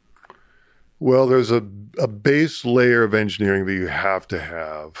 Well, there's a base layer of engineering that you have to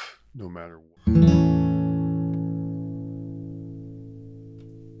have no matter what.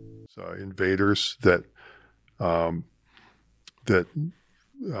 So invaders that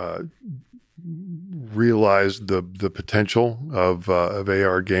realize the potential of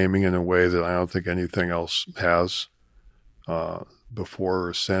AR gaming in a way that I don't think anything else has before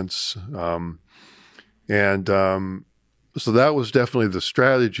or since. So that was definitely the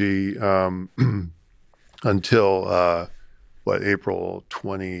strategy until April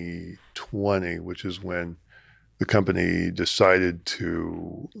 2020, which is when the company decided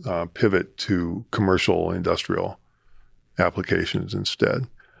to pivot to commercial industrial applications instead.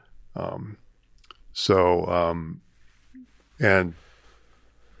 I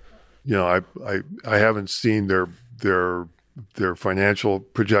haven't seen their financial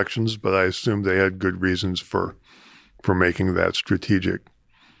projections, but I assume they had good reasons for making that strategic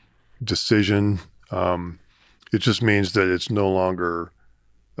decision. It just means that it's no longer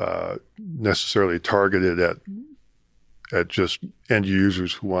necessarily targeted at just end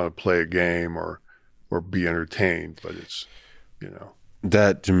users who want to play a game or be entertained, but it's,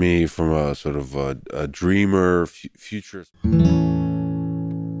 That to me, from a sort of a dreamer, futurist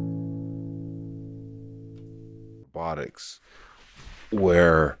robotics,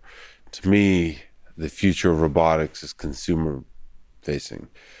 where to me, the future of robotics is consumer facing.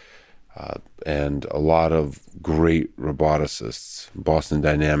 And a lot of great roboticists, Boston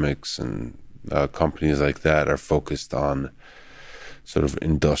Dynamics and companies like that, are focused on sort of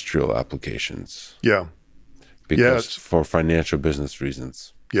industrial applications. Yeah. Because for financial business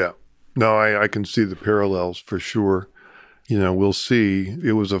reasons. Yeah. No, I can see the parallels for sure. We'll see.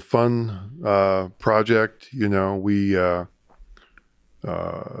 It was a fun project. We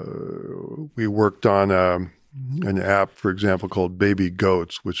worked on an app, for example, called Baby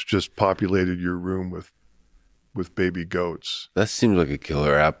Goats, which just populated your room with baby goats. That seems like a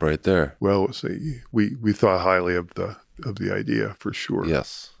killer app right there. Well, we thought highly of the idea for sure.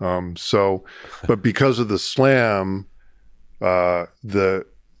 Yes. But because of the SLAM, the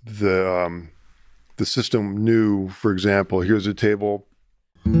system knew, for example, here's a table.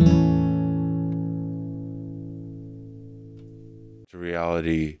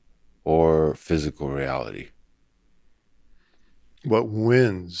 Reality or physical reality? What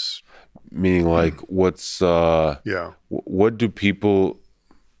wins? Meaning, like, what's what do people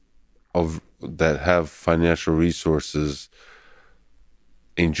that have financial resources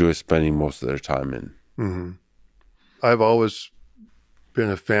enjoy spending most of their time in? Mm-hmm. I've always been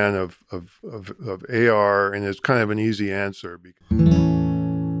a fan of AR, and it's kind of an easy answer because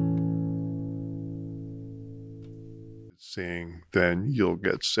seeing, then you'll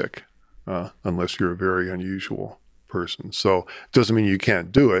get sick unless you're a very unusual person. So it doesn't mean you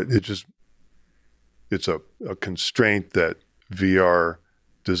can't do it. It's a constraint that VR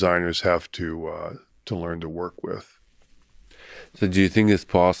designers have to learn to work with. So do you think it's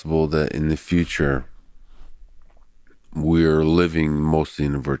possible that in the future we're living mostly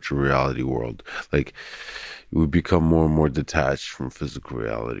in a virtual reality world? Like we become more and more detached from physical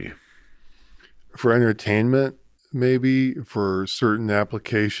reality? For entertainment, maybe. For certain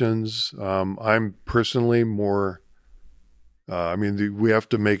applications, I'm personally more, we have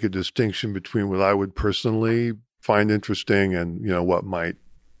to make a distinction between what I would personally find interesting and, what might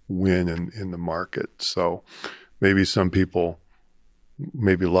win in the market. So maybe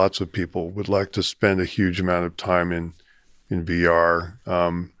maybe lots of people would like to spend a huge amount of time in VR.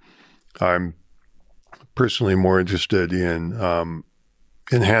 I'm personally more interested in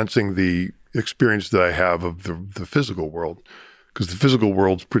enhancing the experience that I have of the physical world, because the physical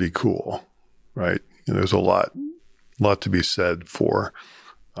world's pretty cool, right? There's a lot to be said for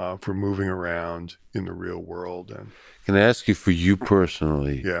moving around in the real world. And can I ask you, for you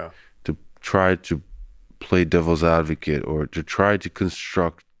personally, to try to play devil's advocate or to try to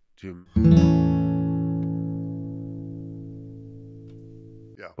construct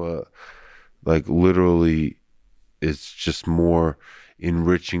but like literally it's just more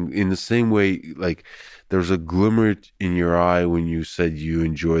enriching in the same way, like there's a glimmer in your eye when you said you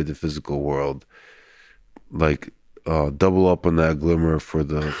enjoy the physical world, like double up on that glimmer for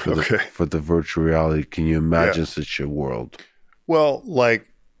the virtual reality. Can you imagine such a world? Well, like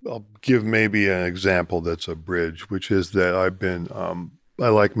I'll give maybe an example that's a bridge, which is that I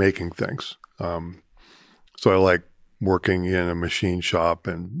like making things. So I like working in a machine shop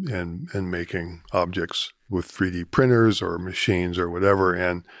and making objects with 3D printers or machines or whatever.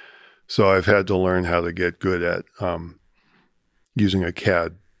 And so I've had to learn how to get good at using a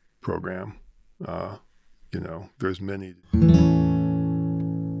CAD program. There's many.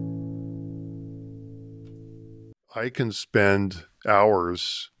 I can spend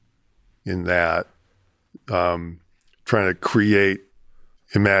hours in that trying to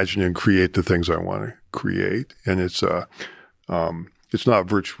imagine and create the things I want to create. And it's not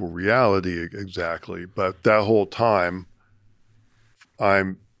virtual reality exactly, but that whole time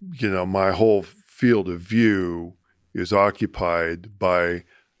my whole field of view is occupied by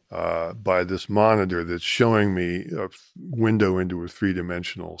this monitor that's showing me a window into a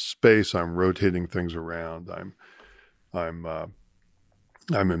three-dimensional space. I'm rotating things around. I'm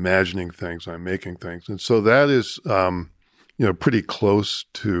imagining things. I'm making things, and so that is, pretty close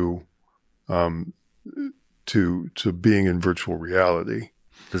to being in virtual reality.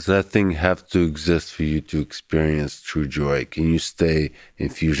 Does that thing have to exist for you to experience true joy? Can you stay in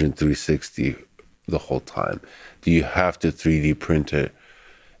Fusion 360 the whole time? Do you have to 3D print it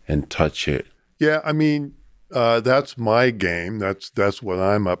and touch it? Yeah, that's my game. That's what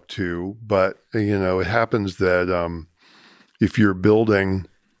I'm up to. But it happens that if you're building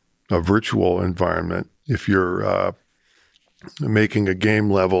a virtual environment, if you're making a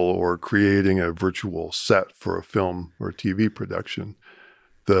game level or creating a virtual set for a film or TV production,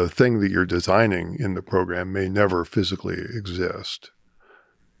 the thing that you're designing in the program may never physically exist.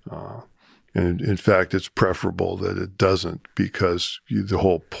 And in fact, it's preferable that it doesn't, because the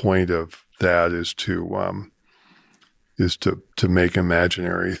whole point of that is to make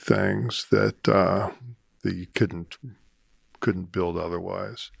imaginary things that you couldn't build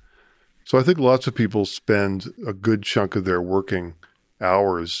otherwise. So I think lots of people spend a good chunk of their working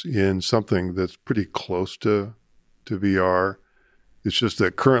hours in something that's pretty close to VR. It's just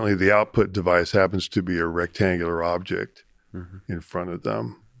that currently the output device happens to be a rectangular object in front of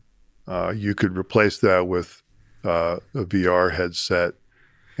them. You could replace that with a VR headset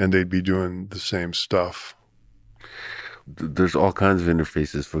and they'd be doing the same stuff. There's all kinds of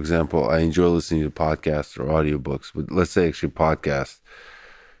interfaces. For example, I enjoy listening to podcasts or audiobooks, but let's say actually podcasts,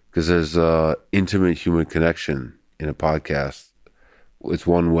 because there's intimate human connection in a podcast. It's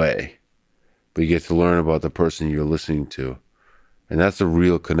one way, but you get to learn about the person you're listening to. And that's a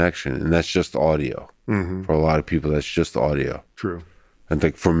real connection. And that's just audio. Mm-hmm. For a lot of people, that's just audio. True. And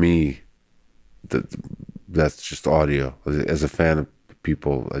like for me, that's just audio. As a fan of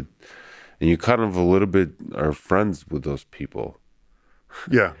people, and you kind of a little bit are friends with those people.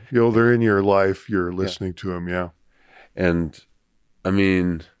 Yeah. They're in your life. You're listening to them. Yeah. And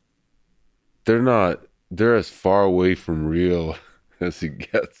they're as far away from real as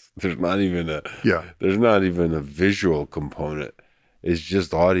it gets. There's not even Yeah. a visual component. It's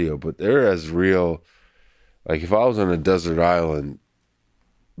just audio, but they're as real. Like if I was on a desert island,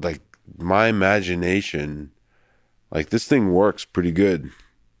 like my imagination, like this thing works pretty good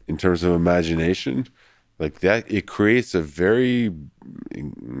in terms of imagination. Like that, it creates a very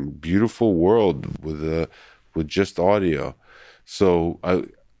beautiful world with just audio. So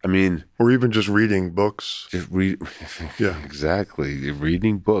I mean, Or even just reading books. just read. Yeah. Exactly,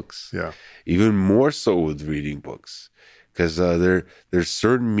 reading books. Yeah. Even more so with reading books, because there's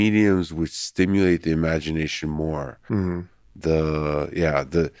certain mediums which stimulate the imagination more. Hmm.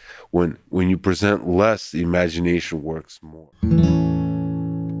 When you present less, the imagination works more.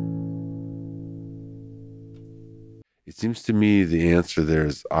 It seems to me the answer there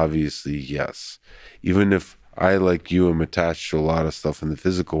is obviously yes. Even if I, like you, am attached to a lot of stuff in the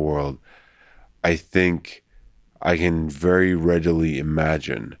physical world, I think I can very readily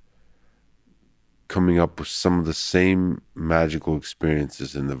imagine coming up with some of the same magical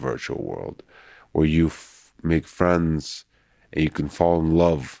experiences in the virtual world, where you make friends and you can fall in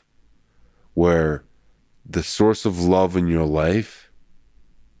love, where the source of love in your life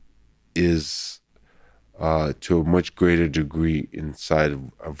is to a much greater degree inside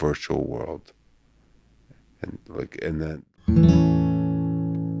of a virtual world, and then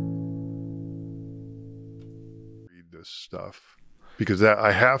Read this stuff because that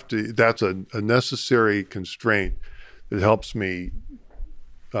I have to. That's a necessary constraint that helps me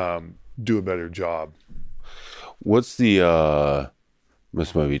do a better job. what's the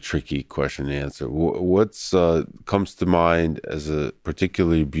this might be a tricky question to answer. What's comes to mind as a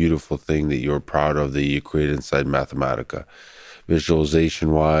particularly beautiful thing that you're proud of that you created inside Mathematica,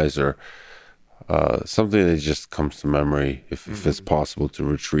 visualization wise, or something that just comes to memory, if it's possible to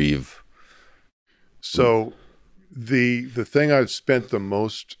retrieve? So the thing I've spent the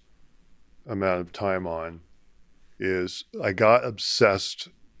most amount of time on is I got obsessed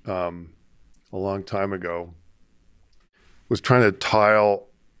a long time ago, was trying to tile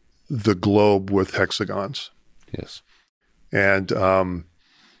the globe with hexagons. Yes. And An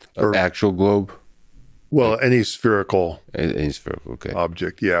actual globe? well, any spherical Any spherical, okay.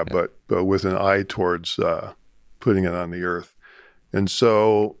 object, yeah, but with an eye towards putting it on the earth. And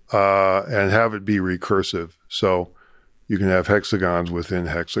so and have it be recursive. So you can have hexagons within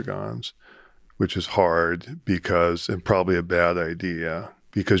hexagons, which is hard because, and probably a bad idea,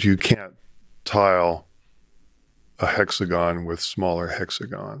 because you can't tile a hexagon with smaller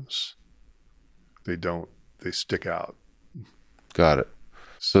hexagons. They stick out. Got it.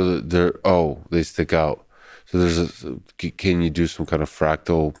 So they stick out. So can you do some kind of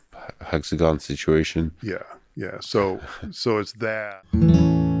fractal hexagon situation? Yeah. Yeah. So it's that.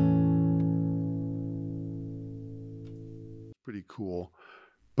 Pretty cool.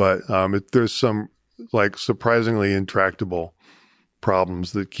 But there's some like surprisingly intractable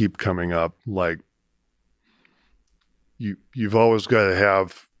problems that keep coming up. Like you've always got to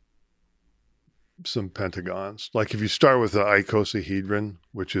have some pentagons. Like if you start with the icosahedron,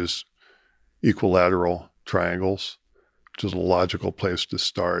 which is equilateral triangles, which is a logical place to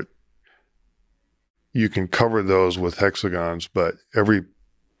start, you can cover those with hexagons, but every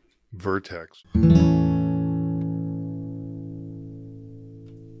vertex.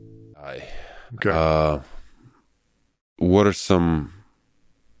 Okay. What are some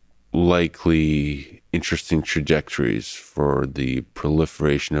likely interesting trajectories for the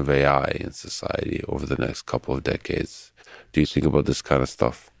proliferation of AI in society over the next couple of decades? Do you think about this kind of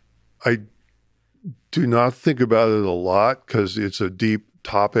stuff? I do not think about it a lot because it's a deep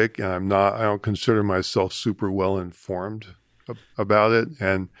topic and I don't consider myself super well informed about it.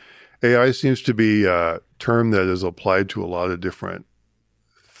 And AI seems to be a term that is applied to a lot of different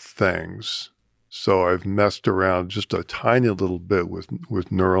things. So I've messed around just a tiny little bit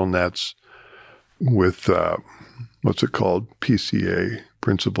with neural nets, with what's it called? PCA,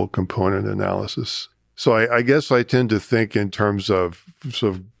 principal component analysis. So I guess I tend to think in terms of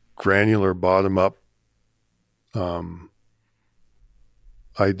sort of granular bottom up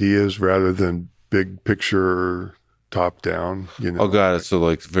ideas rather than big picture top down. Oh, got it. So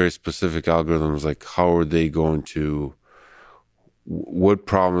like very specific algorithms, like how are they going to? What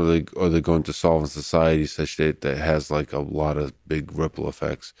problem are they going to solve in society such that has like a lot of big ripple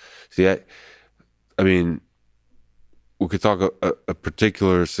effects? See, I mean, we could talk a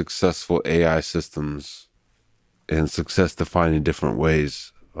particular successful AI systems and success defined in different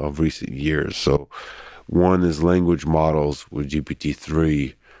ways of recent years. So one is language models with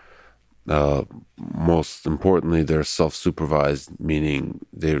GPT-3 Uh, Most importantly, they're self-supervised, meaning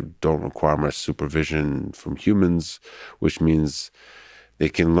they don't require much supervision from humans, which means they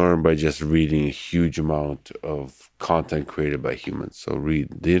can learn by just reading a huge amount of content created by humans. So read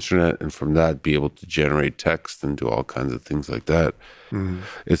the internet and from that be able to generate text and do all kinds of things like that. Mm-hmm.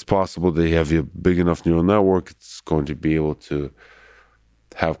 It's possible that you have a big enough neural network, it's going to be able to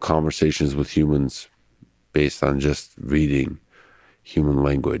have conversations with humans based on just reading human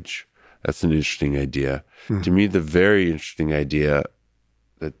language. That's an interesting idea. Mm-hmm. To me, the very interesting idea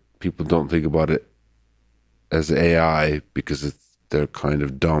that people don't think about it as AI because they're kind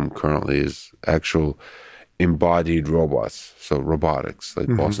of dumb currently is actual embodied robots. So robotics, like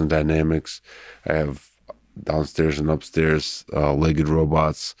Boston Dynamics. I have downstairs and upstairs legged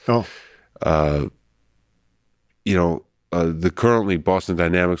robots. Oh, The currently Boston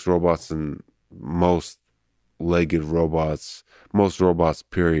Dynamics robots and most legged robots, most robots,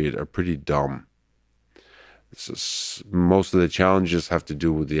 period, are pretty dumb. Most of the challenges have to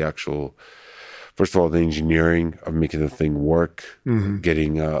do with the actual, first of all, the engineering of making the thing work,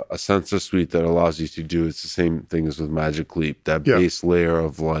 getting a sensor suite that allows you to do. It's the same thing as with Magic Leap, that base layer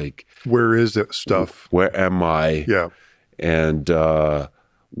of like, where is that stuff? Where am I? Yeah. And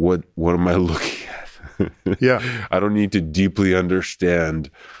what am I looking at? Yeah. I don't need to deeply understand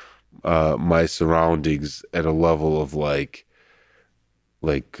my surroundings at a level of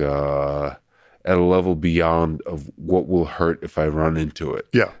at a level beyond of what will hurt if I run into it.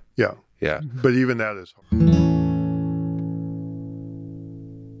 Yeah. Yeah. Yeah. But even that is hard.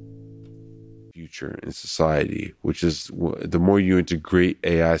 Future in society, which is the more you integrate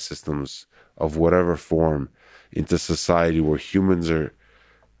AI systems of whatever form into society where humans are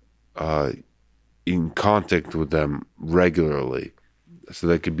in contact with them regularly. So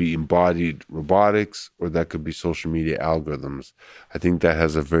that could be embodied robotics or that could be social media algorithms. I think that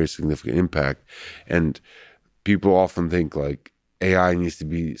has a very significant impact. And people often think like AI needs to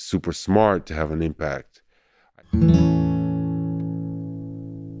be super smart to have an impact.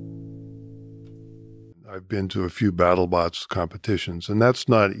 I've been to a few BattleBots competitions, and that's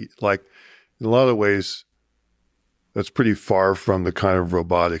not like, in a lot of ways, that's pretty far from the kind of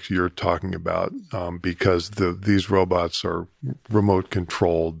robotics you're talking about, because these robots are remote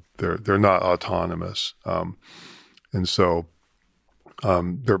controlled. They're not autonomous, and so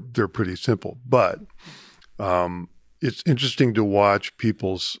they're pretty simple. But it's interesting to watch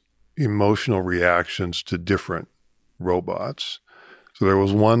people's emotional reactions to different robots. So there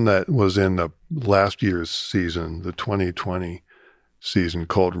was one that was in the last year's season, the 2020 season,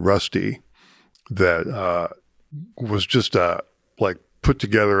 called Rusty, that was just like put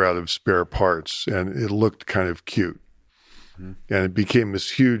together out of spare parts, and it looked kind of cute. And it became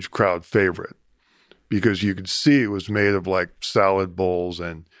this huge crowd favorite because you could see it was made of like salad bowls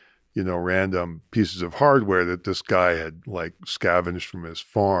and, random pieces of hardware that this guy had like scavenged from his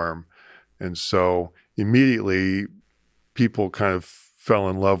farm. And so immediately people kind of fell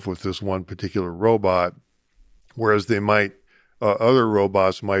in love with this one particular robot, whereas other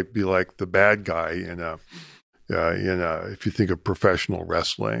robots might be like the bad guy if you think of professional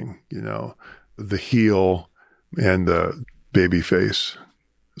wrestling, the heel and the baby face.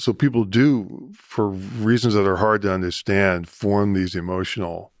 So people do, for reasons that are hard to understand, form these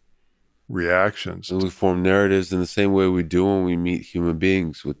emotional reactions. And we form narratives in the same way we do when we meet human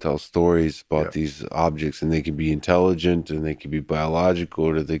beings. We tell stories about these objects, and they can be intelligent, and they can be biological,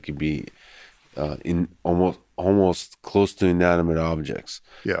 or they can be in almost close to inanimate objects.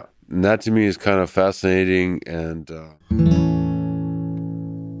 Yeah. And that to me is kind of fascinating and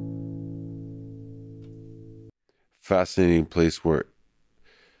fascinating place where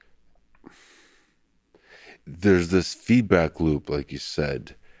there's this feedback loop, like you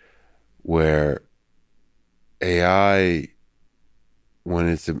said, where AI,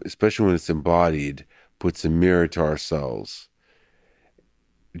 especially when it's embodied, puts a mirror to ourselves.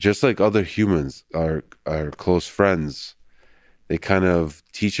 Just like other humans, our close friends, they kind of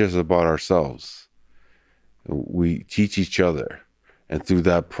teach us about ourselves. We teach each other, and through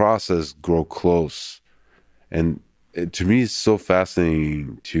that process, grow close. And to me, it's so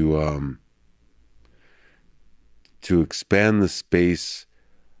fascinating to expand the space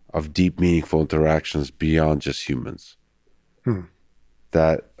of deep, meaningful interactions beyond just humans.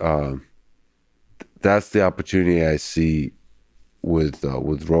 That's the opportunity I see with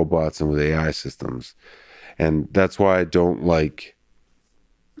robots and with AI systems. And that's why I don't like,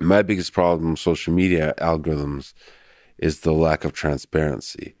 my biggest problem with social media algorithms is the lack of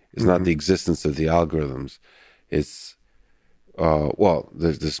transparency. It's not the existence of the algorithms. It's well,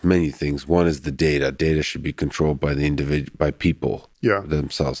 there's many things. One is the data. Data should be controlled by the individual, by people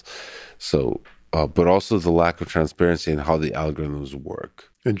themselves. So, but also the lack of transparency in how the algorithms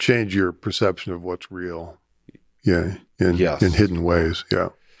work. And change your perception of what's real. Yeah. In hidden ways. Yeah.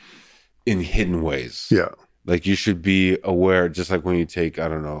 In hidden ways. Yeah. Like you should be aware, just like when you take, I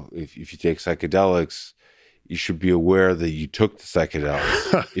don't know, if you take psychedelics, you should be aware that you took the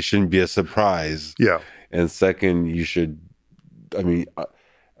psychedelics. It shouldn't be a surprise. Yeah. And second, you should,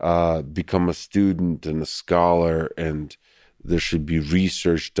 become a student and a scholar, and there should be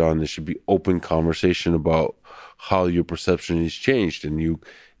research done. There should be open conversation about how your perception is changed, and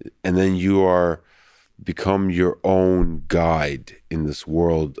then you are become your own guide in this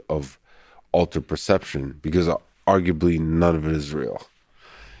world of altered perception, because arguably none of it is real.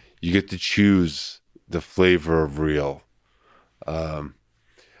 You get to choose the flavor of real.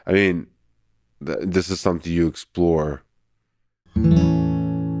 This is something you explore.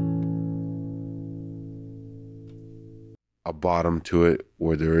 A bottom to it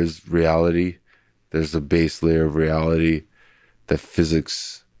where there is reality. There's a base layer of reality that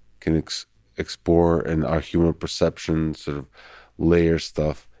physics can explore, and our human perception sort of layer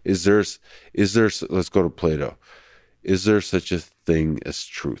stuff. Is there, let's go to Plato. Is there such a thing as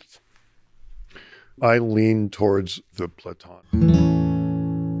truth? I lean towards the Platonic.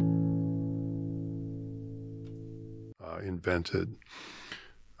 Invented.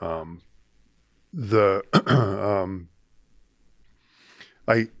 I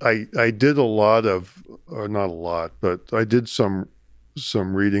did a lot of, or not a lot, but I did some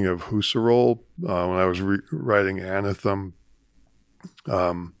reading of Husserl when I was writing Anathem.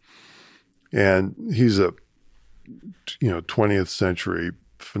 And he's a 20th century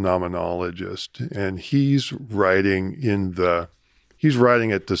phenomenologist, and he's writing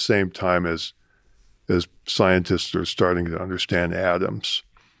at the same time as scientists are starting to understand atoms,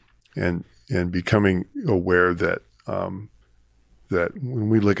 and becoming aware that that when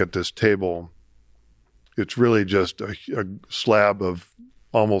we look at this table, it's really just a slab of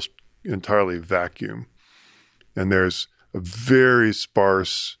almost entirely vacuum, and there's a very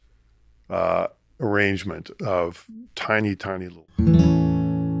sparse arrangement of tiny little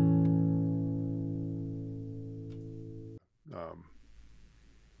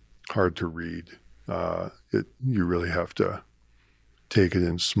hard to read. You really have to take it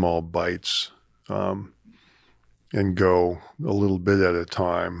in small bites and go a little bit at a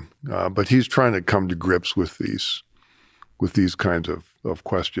time. But he's trying to come to grips with these kinds of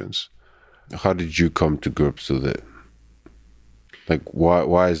questions. How did you come to grips with it? Like,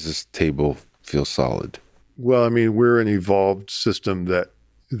 why does this table feel solid? Well, we're an evolved system that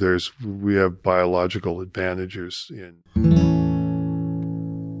we have biological advantages in.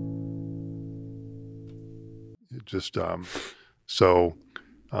 It just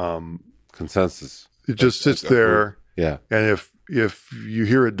consensus. It just sits there. Yeah. And if you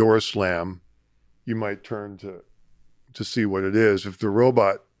hear a door slam, you might turn to see what it is. If the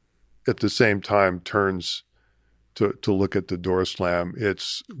robot at the same time turns to look at the door slam,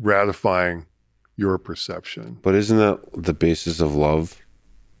 it's ratifying your perception. But isn't that the basis of love?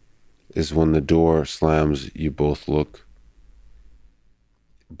 Is when the door slams, you both look,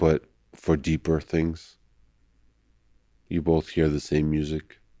 but for deeper things. You both hear the same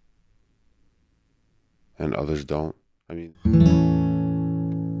music, and others don't.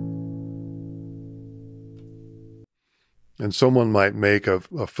 And someone might make a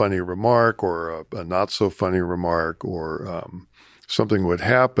funny remark or a not so funny remark, or something would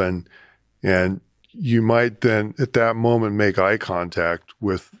happen, and you might then at that moment make eye contact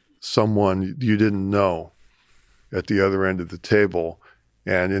with someone you didn't know at the other end of the table.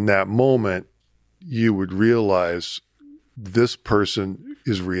 And in that moment, you would realize this person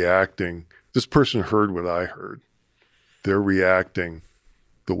is reacting. This person heard what I heard. They're reacting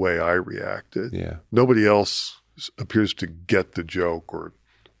the way I reacted. Yeah. Nobody else appears to get the joke or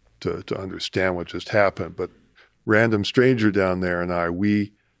to understand what just happened, but random stranger down there and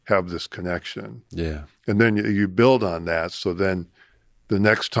we have this connection. Yeah. And then you build on that. So then the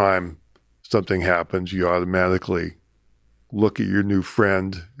next time something happens, you automatically look at your new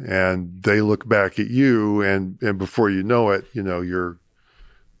friend and they look back at you, and before you know it, you're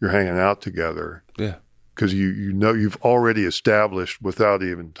hanging out together. Yeah. Because you've already established without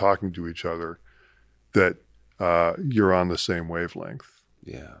even talking to each other that you're on the same wavelength.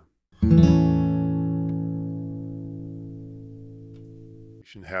 Yeah.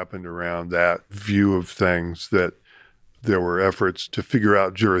 Happened around that view of things, that there were efforts to figure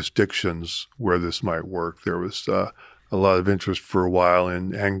out jurisdictions where this might work. There was a lot of interest for a while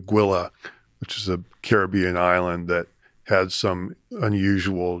in Anguilla, which is a Caribbean island that had some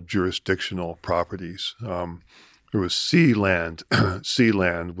unusual jurisdictional properties. There was Sealand,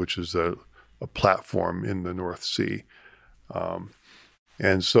 Sealand, which is a platform in the North Sea.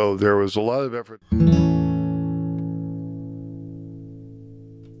 And so there was a lot of effort.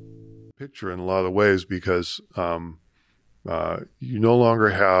 Picture in a lot of ways because you no longer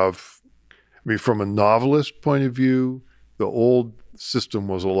have, I mean, from a novelist point of view, the old system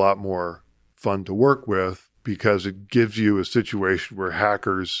was a lot more fun to work with because it gives you a situation where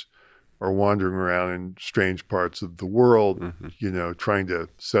hackers are wandering around in strange parts of the world, trying to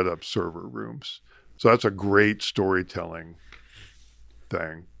set up server rooms. So that's a great storytelling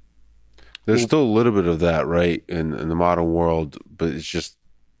thing. There's still a little bit of that, right, in the modern world, but it's just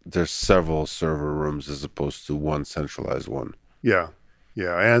there's several server rooms as opposed to one centralized one. Yeah.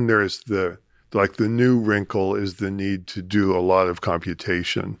 And there's the new wrinkle is the need to do a lot of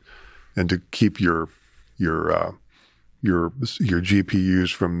computation and to keep your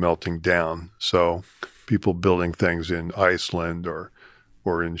GPUs from melting down. So people building things in Iceland or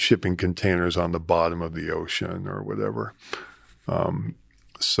in shipping containers on the bottom of the ocean or whatever. But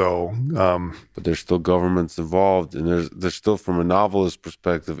there's still governments involved, and there's still, from a novelist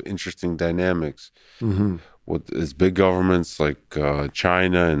perspective, interesting dynamics. Mm-hmm. With it's big governments like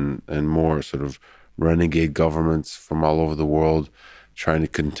China and more sort of renegade governments from all over the world trying to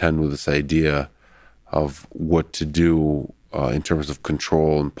contend with this idea of what to do in terms of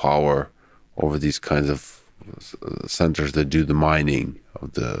control and power over these kinds of centers that do the mining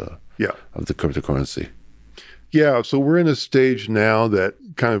of the cryptocurrency. Yeah, so we're in a stage now that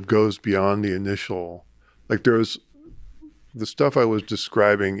kind of goes beyond the initial, like there's the stuff I was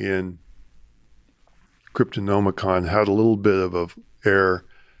describing in Cryptonomicon had a little bit of an air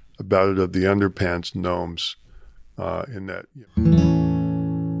about it of the underpants gnomes in that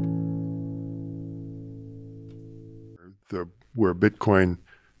where Bitcoin,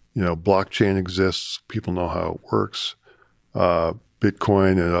 blockchain exists, people know how it works.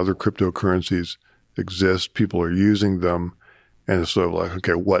 Bitcoin and other cryptocurrencies exist, people are using them, and it's sort of like,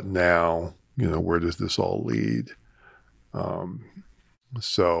 okay, what now? Where does this all lead? Do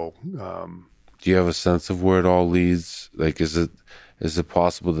you have a sense of where it all leads? Like, is it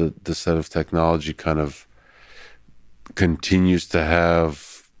possible that the set of technology kind of continues to have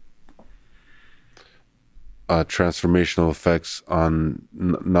transformational effects on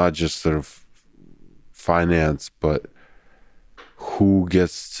not just sort of finance, but who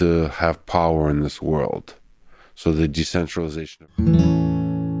gets to have power in this world? So the decentralization of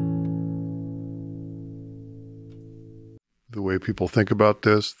the way people think about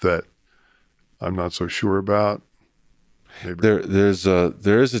this, that I'm not so sure about. Maybe. There is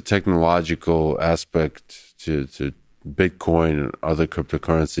a technological aspect to Bitcoin and other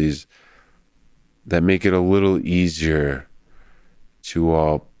cryptocurrencies that make it a little easier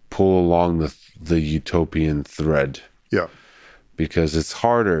to pull along the utopian thread. Yeah. Because it's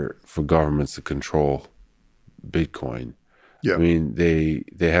harder for governments to control Bitcoin. Yeah. I mean, they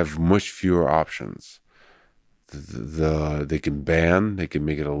have much fewer options. They can ban, they can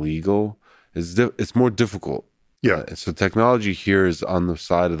make it illegal. It's more difficult. Yeah. So technology here is on the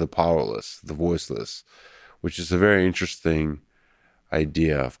side of the powerless, the voiceless, which is a very interesting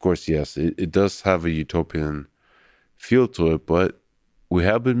idea. Of course, yes, it does have a utopian feel to it, but we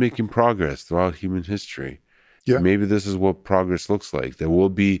have been making progress throughout human history. Yeah. Maybe this is what progress looks like. There will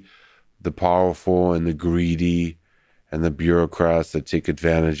be the powerful and the greedy and the bureaucrats that take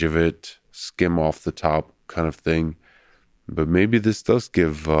advantage of it, skim off the top kind of thing. But maybe this does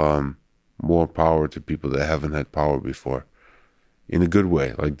give more power to people that haven't had power before, in a good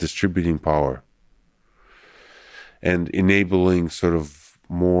way, like distributing power and enabling sort of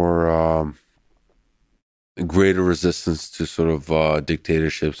more greater resistance to sort of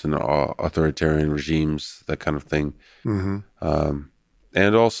dictatorships and authoritarian regimes, that kind of thing. Mm-hmm.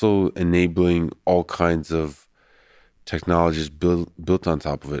 And also enabling all kinds of technologies built on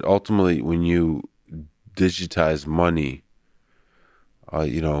top of it. Ultimately, when you digitize money,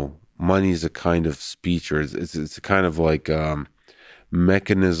 money is a kind of speech, or it's a kind of like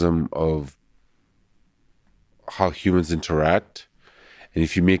mechanism of how humans interact. And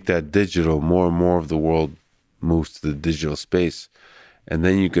if you make that digital, more and more of the world moves to the digital space. And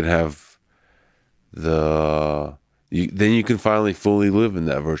then you can have then you can finally fully live in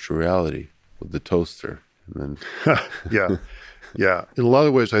that virtual reality with the toaster. And then Yeah. In a lot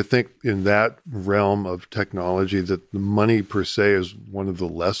of ways, I think in that realm of technology that the money per se is one of the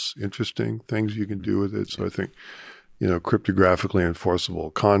less interesting things you can do with it. So I think, cryptographically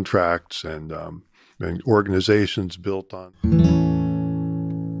enforceable contracts and organizations built on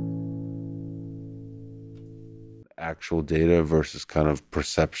actual data versus kind of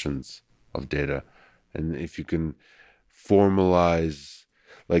perceptions of data. And if you can formalize,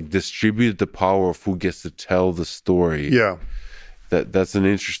 like distribute the power of who gets to tell the story, Yeah. that's an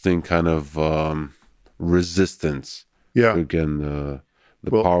interesting kind of resistance Yeah. to, again, the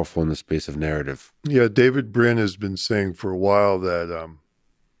powerful in the space of narrative. Yeah, David Brin has been saying for a while that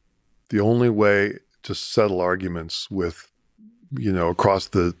the only way to settle arguments with, across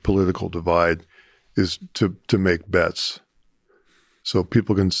the political divide is to make bets. So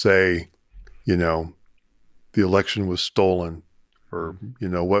people can say, the election was stolen, or,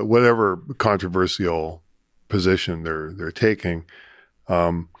 whatever controversial position they're taking.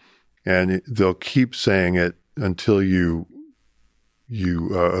 And they'll keep saying it until you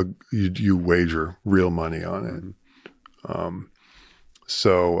wager real money on it.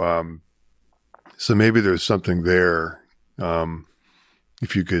 So maybe there's something there.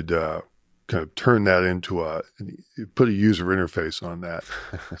 If you could kind of turn that into put a user interface on that,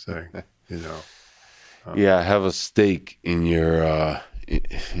 saying, have a stake in your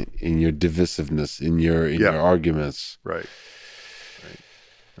divisiveness, in your arguments. Right.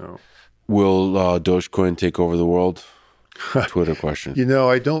 Oh. Will Dogecoin take over the world? Twitter question.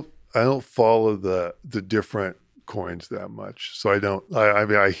 I don't follow the different coins that much, so I don't. I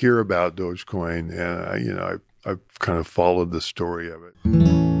mean, I hear about Dogecoin, and I've kind of followed the story of it.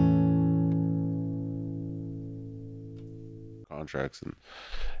 Contracts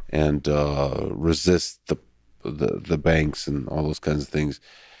and resist the banks and all those kinds of things.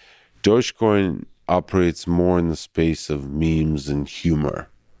 Dogecoin operates more in the space of memes and humor,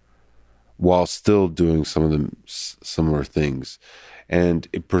 while still doing some of the similar things. And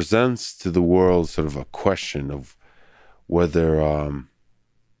it presents to the world sort of a question of whether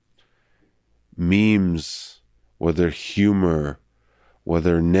memes, whether humor,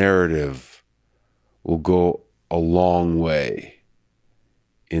 whether narrative will go a long way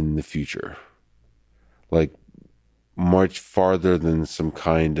in the future. Like much farther than some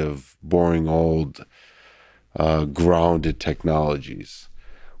kind of boring old grounded technologies.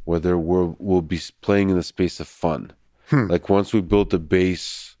 Whether we'll be playing in the space of fun. Like once we build a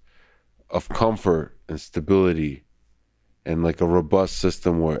base of comfort and stability and like a robust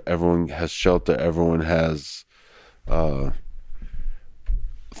system where everyone has shelter, everyone has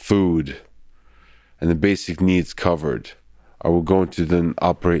food and the basic needs covered, are we going to then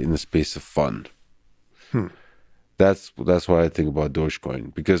operate in the space of fun? That's why I think about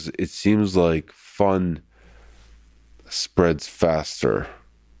Dogecoin, because it seems like fun spreads faster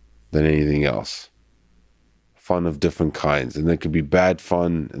than anything else. Fun of different kinds, and there could be bad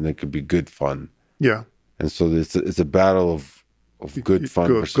fun, and there could be good fun. Yeah, and so it's a battle of good fun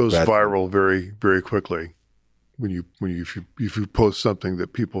versus goes bad viral fun. very, very quickly when you if you post something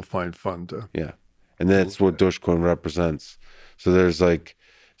that people find fun to. Yeah, and that's what Dogecoin represents. So there's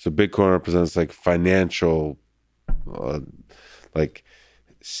Bitcoin represents like financial,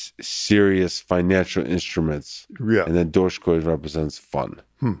 serious financial instruments. Yeah, and then Dogecoin represents fun.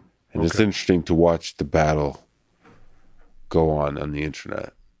 And it's interesting to watch the battle go on the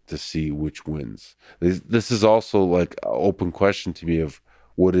internet to see which wins. This is also like an open question to me of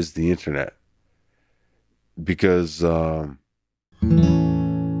what is the internet? Because it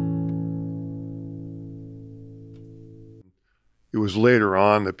was later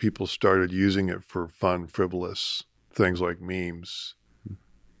on that people started using it for fun, frivolous things like memes.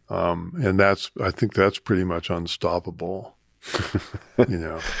 And I think that's pretty much unstoppable.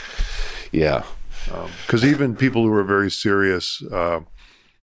 Yeah. Because even people who are very serious,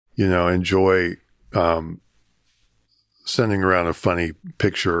 enjoy sending around a funny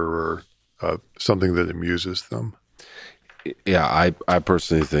picture or something that amuses them. Yeah, I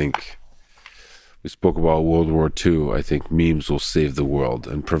personally think, we spoke about World War II, I think memes will save the world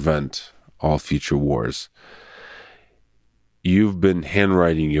and prevent all future wars. You've been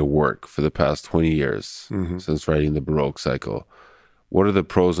handwriting your work for the past 20 years, since writing the Baroque cycle. What are the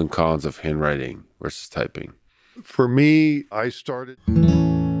pros and cons of handwriting versus typing? For me, I started.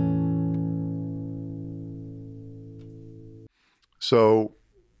 So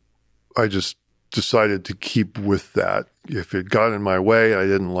I just decided to keep with that. If it got in my way, I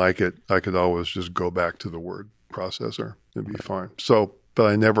didn't like it, I could always just go back to the word processor and be fine. So,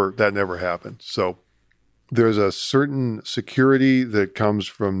 but that never happened. So there's a certain security that comes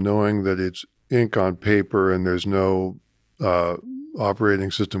from knowing that it's ink on paper and there's no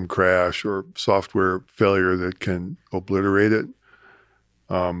operating system crash or software failure that can obliterate it.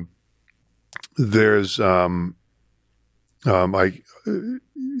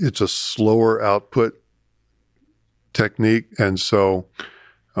 It's a slower output technique, and so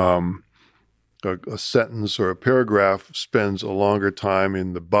a sentence or a paragraph spends a longer time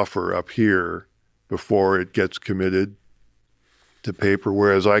in the buffer up here before it gets committed to paper,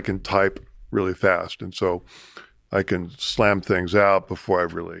 whereas I can type really fast. And so I can slam things out before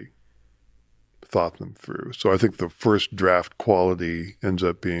I've really thought them through. So I think the first draft quality ends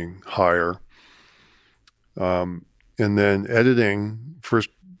up being higher. And then editing, first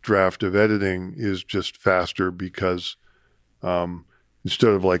draft of editing is just faster because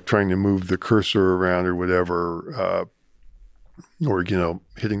instead of like trying to move the cursor around or whatever, or,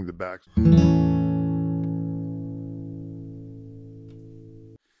 hitting the back.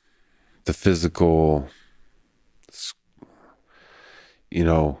 The physical,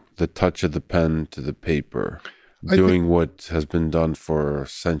 the touch of the pen to the paper, doing what has been done for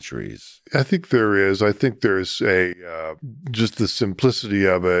centuries. I think there is. I think there's just the simplicity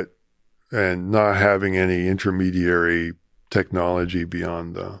of it and not having any intermediary technology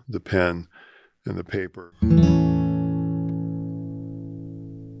beyond the pen and the paper.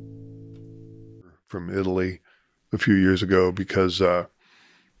 From Italy a few years ago because I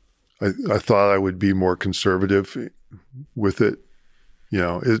thought I would be more conservative with it,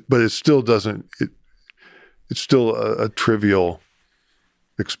 but it still doesn't. It's still a trivial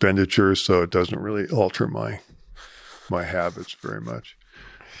expenditure, so it doesn't really alter my habits very much.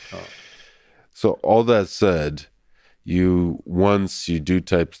 So all that said, once you do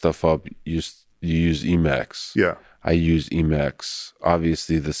type stuff up, you use Emacs. Yeah, I use Emacs,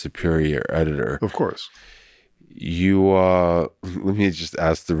 obviously the superior editor. of course. Let me just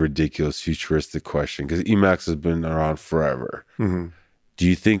ask the ridiculous futuristic question, because Emacs has been around forever. Mm-hmm. Do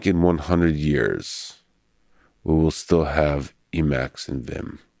you think in 100 years we will still have Emacs and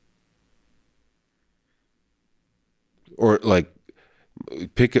Vim? Or like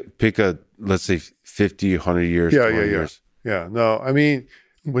pick a let's say 50, 100 years, 20 years. Yeah. No, I mean,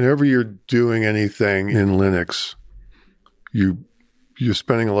 whenever you're doing anything in Linux, you're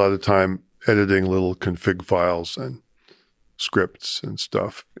spending a lot of time editing little config files and scripts and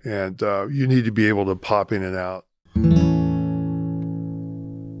stuff. And you need to be able to pop in and out.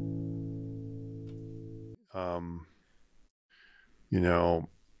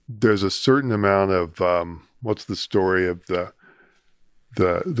 There's a certain amount of what's the story of there's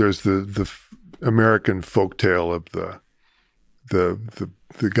the American folktale of the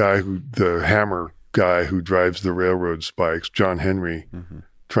guy the hammer guy who drives the railroad spikes, John Henry,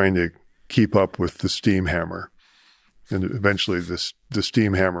 trying to keep up with the steam hammer, and eventually the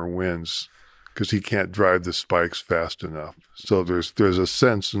steam hammer wins because he can't drive the spikes fast enough. So there's a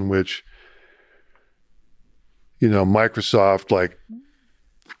sense in which Microsoft, like,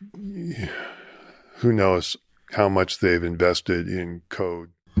 who knows how much they've invested in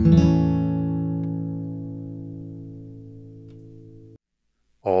code.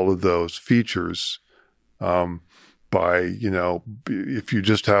 All of those features by, if you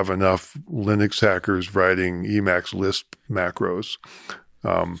just have enough Linux hackers writing Emacs Lisp macros.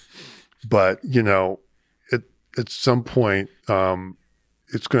 But, at some point,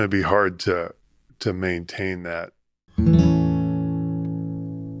 it's going to be hard to maintain that.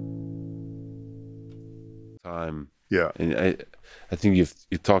 Time. Yeah. And I think you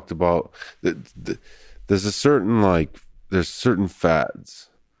talked about there's a certain there's certain fads.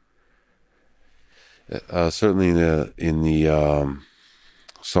 Certainly in the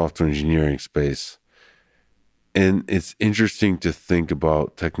software engineering space, and it's interesting to think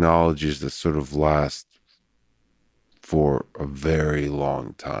about technologies that sort of last for a very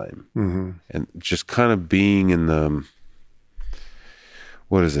long time, and just kind of being in the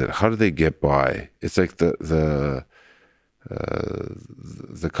what is it? How do they get by? It's like the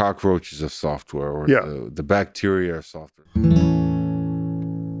cockroaches of software, or the bacteria of software.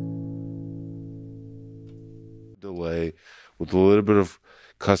 Delay with a little bit of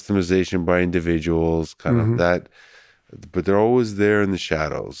customization by individuals, kind of that, but they're always there in the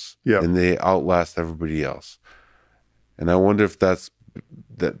shadows, and they outlast everybody else. And I wonder if that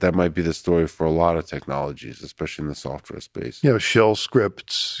might be the story for a lot of technologies, especially in the software space. Shell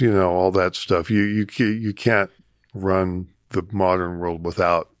scripts, all that stuff. You can't run the modern world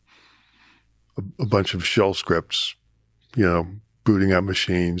without a bunch of shell scripts, booting up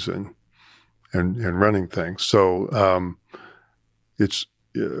machines and running things. So it's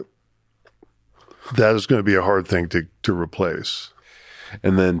that is going to be a hard thing to replace.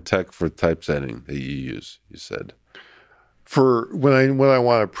 And then tech for typesetting that you use, you said. For when I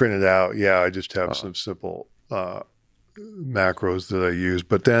want to print it out, I just have some simple macros that I use.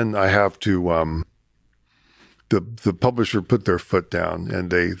 But then I have to the publisher put their foot down,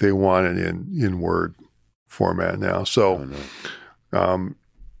 and they want it in Word format now. So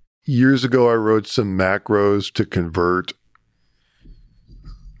Years ago, I wrote some macros to convert,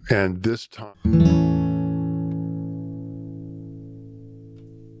 and this time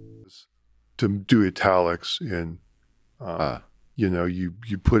to do italics in, you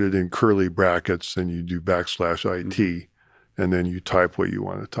put it in curly brackets and you do \IT, and then you type what you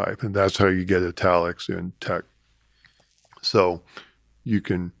want to type, and that's how you get italics in tech. So you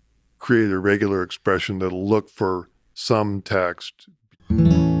can create a regular expression that'll look for some text.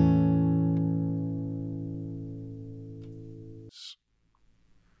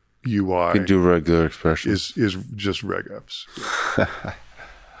 UI You can do regular expressions. is just regex.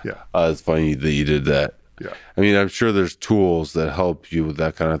 Yeah. It's funny that you did that. Yeah. I mean, I'm sure there's tools that help you with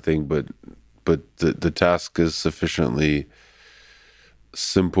that kind of thing, but the task is sufficiently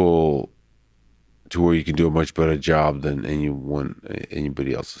simple to where you can do a much better job than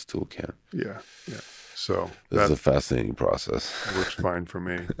anybody else's tool can. Yeah. So this is a fascinating process. Works fine for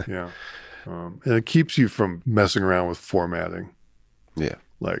me. Yeah. And it keeps you from messing around with formatting. Yeah.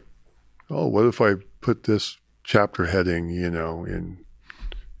 Like, oh, what if I put this chapter heading, in, a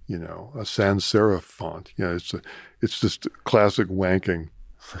sans serif font? It's just classic wanking.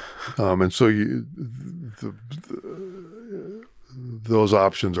 And so those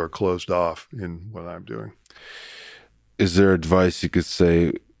options are closed off in what I'm doing. Is there advice you could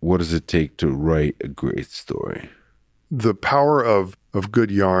say? What does it take to write a great story? The power of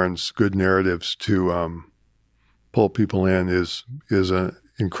good yarns, good narratives to pull people in is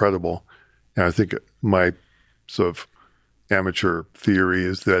incredible. And I think my sort of amateur theory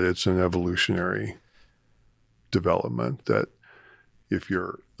is that it's an evolutionary development, that if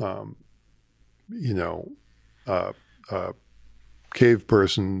you're, a cave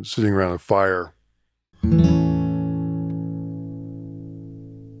person sitting around a fire,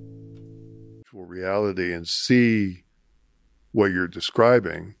 reality, and see what you're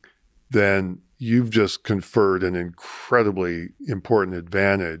describing, then you've just conferred an incredibly important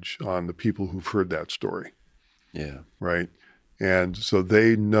advantage on the people who've heard that story. Yeah. Right. And so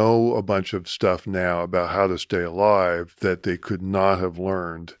they know a bunch of stuff now about how to stay alive that they could not have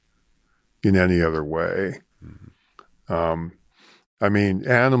learned in any other way. Mm-hmm. I mean,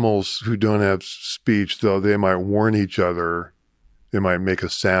 animals who don't have speech, though, they might warn each other. They might make a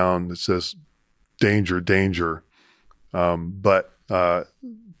sound that says, danger, danger. But as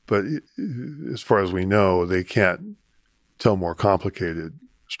far as we know, they can't tell more complicated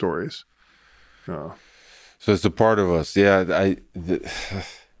stories. So it's a part of us. Yeah.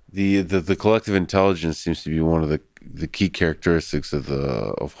 The collective intelligence seems to be one of the key characteristics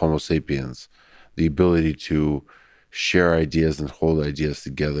of Homo sapiens, the ability to share ideas and hold ideas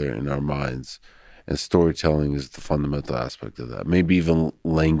together in our minds. And storytelling is the fundamental aspect of that. Maybe even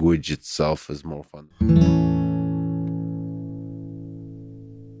language itself is more fun.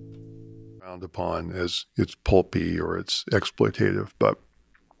 Frowned upon as it's pulpy or it's exploitative. But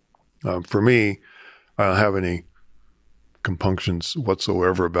for me, I don't have any compunctions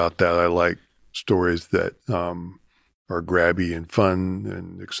whatsoever about that. I like stories that are grabby and fun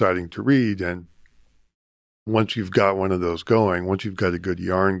and exciting to read. And once you've got one of those going, once you've got a good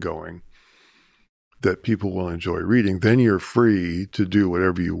yarn going that people will enjoy reading, then you're free to do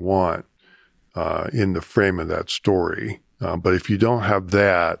whatever you want in the frame of that story. But if you don't have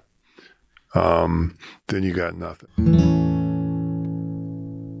that, then you got nothing.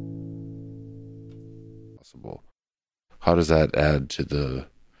 Possible. How does that add to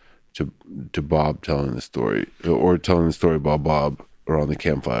Bob telling the story, or telling the story about Bob around the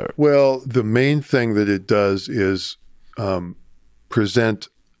campfire? Well, the main thing that it does is present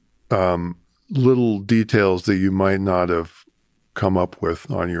little details that you might not have come up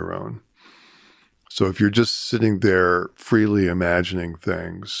with on your own. So if you're just sitting there freely imagining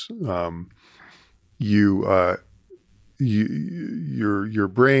things, your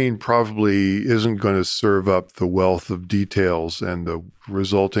brain probably isn't going to serve up the wealth of details and the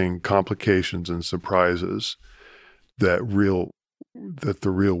resulting complications and surprises that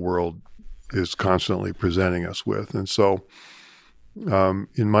the real world is constantly presenting us with. And so,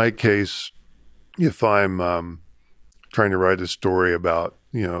 in my case, if I'm trying to write a story about,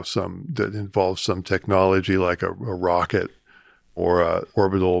 some that involves some technology like a rocket or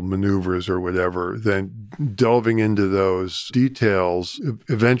orbital maneuvers or whatever, then delving into those details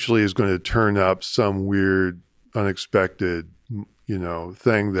eventually is going to turn up some weird, unexpected,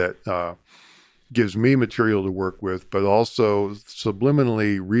 thing that gives me material to work with, but also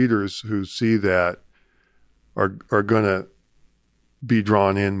subliminally readers who see that are going to be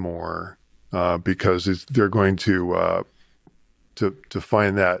drawn in more because they're going to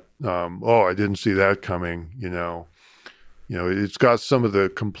find that I didn't see that coming. it's got some of the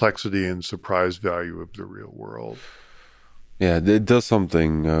complexity and surprise value of the real world. Yeah, it does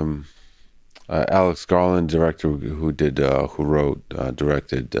something. Alex Garland, director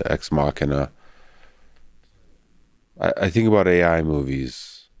directed Ex Machina. I think about AI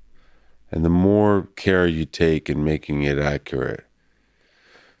movies, and the more care you take in making it accurate,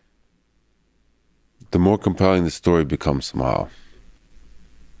 the more compelling the story becomes somehow.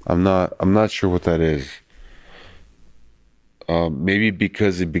 I'm not sure what that is. Maybe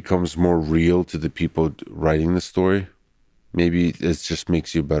because it becomes more real to the people writing the story. Maybe it just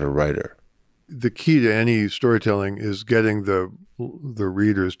makes you a better writer. The key to any storytelling is getting the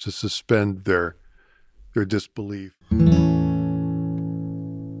readers to suspend their disbelief.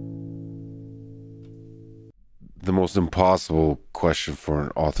 The most impossible question for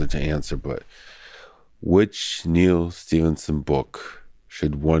an author to answer, but which Neal Stephenson book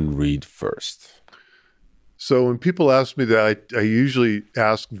should one read first? So when people ask me that, I usually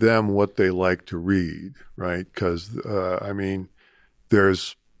ask them what they like to read, right? Because,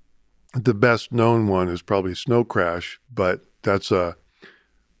 there's the best known one is probably Snow Crash, but that's a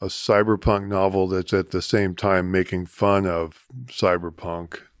cyberpunk novel that's at the same time making fun of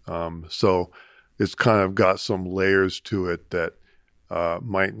cyberpunk. So it's kind of got some layers to it that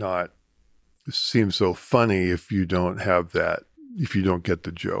might not seem so funny if you don't get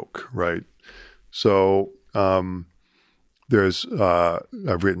the joke, right? So there's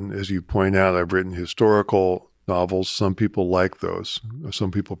I've written, as you point out, I've written historical novels. Some people like those.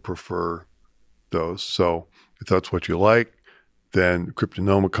 Some people prefer those. So if that's what you like, then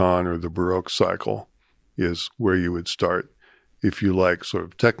Cryptonomicon or the Baroque cycle is where you would start. If you like sort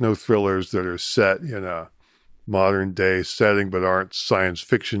of techno thrillers that are set in a modern day setting but aren't science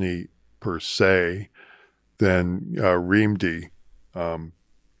fiction-y per se, then Reamdy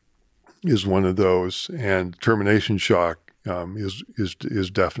is one of those, and Termination Shock is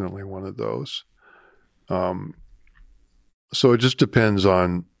definitely one of those. So it just depends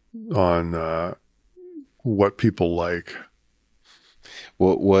on what people like.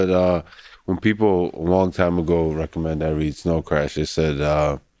 When people a long time ago recommend I read Snow Crash, they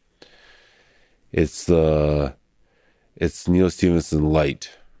said it's Neal Stephenson light.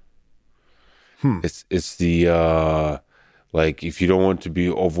 It's the like, if you don't want to be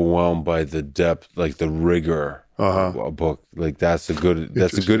overwhelmed by the depth, like the rigor of a book, like that's a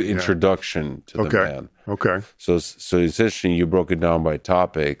good introduction to the man. Okay. So essentially you broke it down by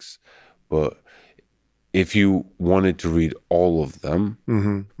topics, but if you wanted to read all of them,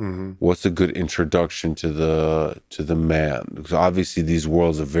 what's a good introduction to the man? Because obviously these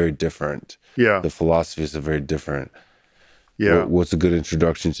worlds are very different. Yeah. The philosophies are very different. Yeah. What's a good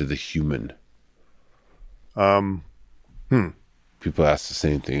introduction to the human? People ask the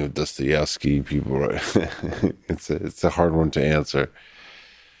same thing of Dostoevsky. It's a hard one to answer.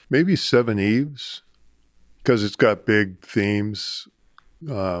 Maybe Seven Eves, because it's got big themes.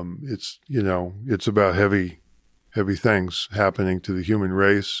 It's about heavy things happening to the human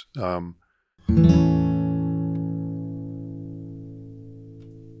race.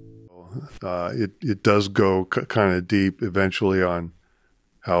 It does go kind of deep eventually on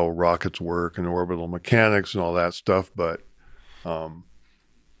how rockets work and orbital mechanics and all that stuff, but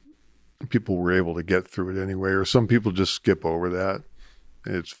people were able to get through it anyway, or some people just skip over that.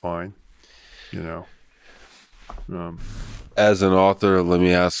 It's fine, As an author, let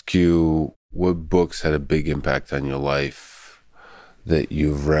me ask you, what books had a big impact on your life that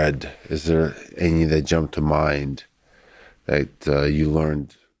you've read? Is there any that jump to mind that you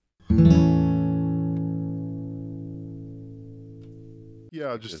learned?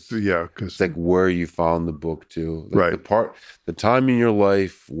 Yeah, because it's like where you found the book too, like right? The time in your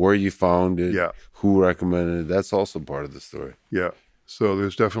life, where you found it, yeah, who recommended it. That's also part of the story. Yeah, so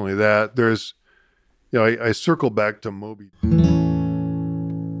there's definitely that. There's, I circle back to Moby.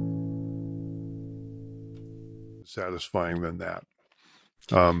 Satisfying than that.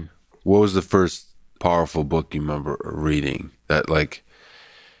 What was the first powerful book you remember reading that like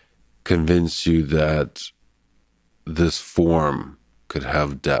convinced you that this form could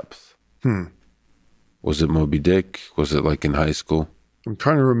have depth? Was it Moby Dick? Was it like in high school? I'm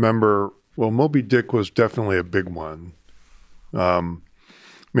trying to remember. Well, Moby Dick was definitely a big one. I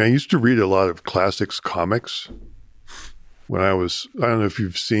used to read a lot of classics comics when I don't know if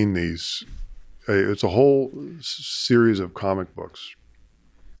you've seen these. It's a whole series of comic books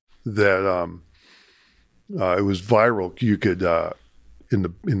that it was viral. You could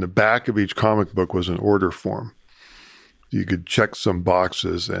in the back of each comic book was an order form. You could check some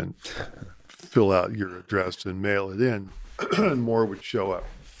boxes and fill out your address and mail it in, and more would show up.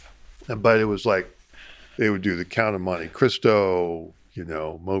 But it was like They would do The Count of Monte Cristo,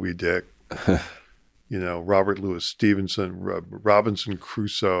 Moby Dick, Robert Louis Stevenson, Robinson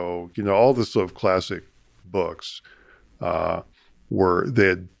Crusoe, all the sort of classic books were they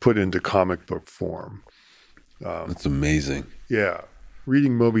had put into comic book form. That's amazing. Yeah.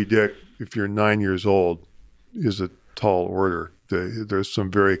 Reading Moby Dick, if you're 9 years old, is a tall order. There's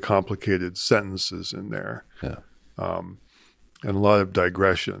some very complicated sentences in there. Yeah. And a lot of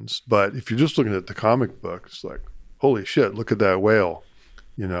digressions. But if you're just looking at the comic book, it's like, holy shit, look at that whale,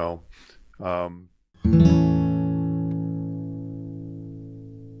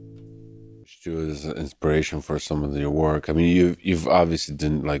 Do it as an inspiration for some of your work. I mean, you've obviously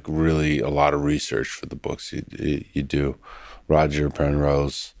done like really a lot of research for the books you do. Roger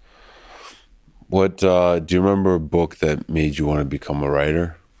Penrose. What do you remember a book that made you want to become a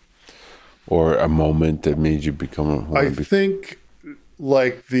writer, or a moment that made you become? I think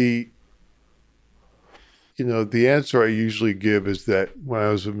like the answer I usually give is that when I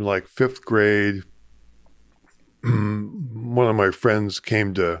was in like 5th grade, one of my friends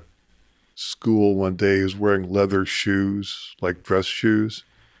came to school one day. He was wearing leather shoes, like dress shoes.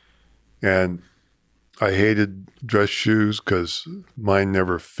 And I hated dress shoes because mine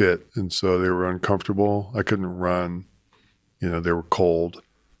never fit. And so they were uncomfortable. I couldn't run. They were cold.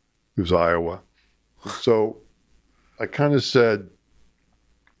 It was Iowa. So I kind of said,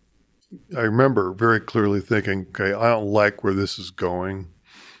 I remember very clearly thinking, okay, I don't like where this is going.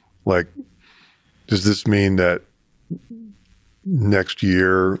 Like, does this mean that next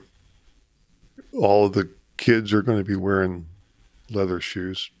year all of the kids are going to be wearing leather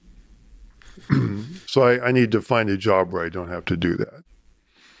shoes? So I need to find a job where I don't have to do that.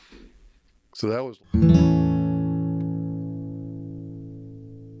 So that was... I'm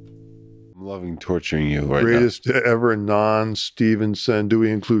loving torturing you right greatest ever non-Stephenson. Do we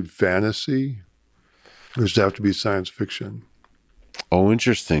include fantasy? Or does it have to be science fiction? Oh,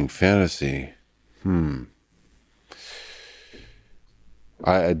 interesting. Fantasy.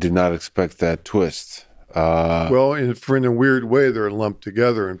 I did not expect that twist. Well, in a weird way, they're lumped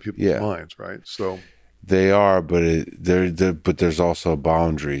together in people's minds, right? So they are, but but there's also a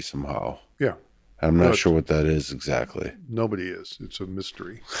boundary somehow. Yeah, I'm not sure what that is exactly. Nobody is. It's a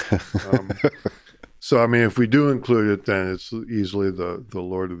mystery. So, I mean, if we do include it, then it's easily the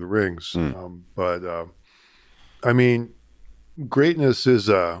Lord of the Rings. But I mean, greatness is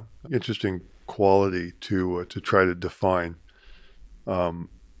a interesting quality to try to define.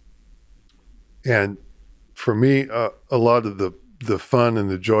 And for me, a lot of the fun and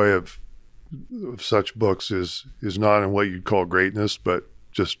the joy of such books is not in what you'd call greatness, but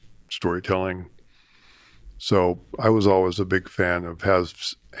just storytelling. So I was always a big fan of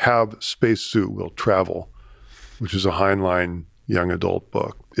Have Spacesuit Will Travel, which is a Heinlein young adult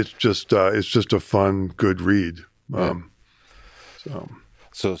book. It's just a fun, good read.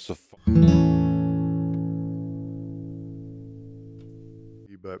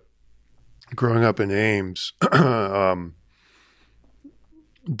 But growing up in Ames,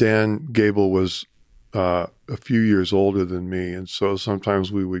 Dan Gable was a few years older than me, and so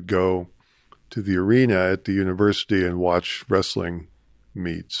sometimes we would go to the arena at the university and watch wrestling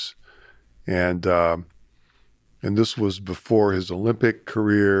meets. And this was before his Olympic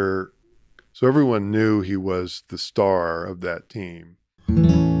career, so everyone knew he was the star of that team.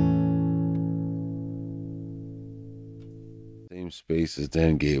 Same space as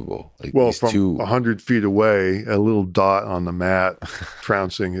Dan Gable. Like, well, from 100 feet away, a little dot on the mat,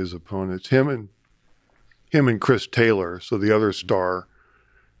 trouncing his opponents. Him and Chris Taylor. So the other star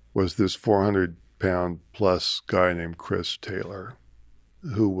was this 400-pound plus guy named Chris Taylor,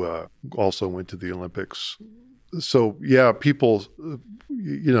 who also went to the Olympics. So yeah, people,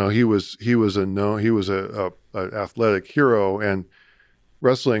 he was an athletic hero, and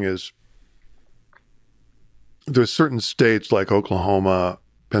wrestling is. There's certain states like Oklahoma,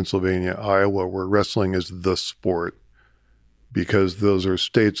 Pennsylvania, Iowa, where wrestling is the sport, because those are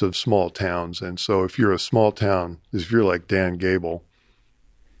states of small towns. And so if you're a small town, if you're like Dan Gable,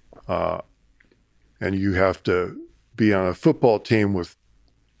 and you have to be on a football team with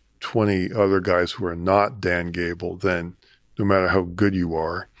 20 other guys who are not Dan Gable, then no matter how good you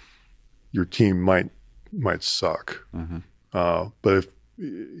are, your team might suck. Mm-hmm. But if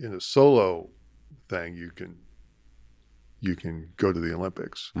in a solo thing, you can go to the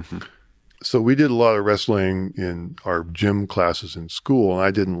Olympics. Mm-hmm. So we did a lot of wrestling in our gym classes in school, and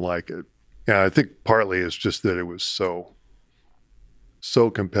I didn't like it. And I think partly it's just that it was so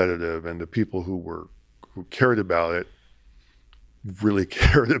competitive, and the people who cared about it really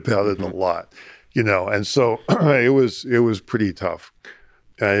cared about it a lot, and so it was pretty tough.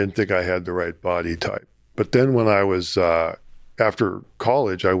 And I didn't think I had the right body type. But then when I was after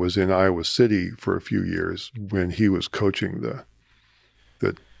college, I was in Iowa City for a few years when he was coaching the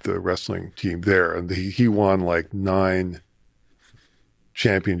wrestling team there, and he won like 9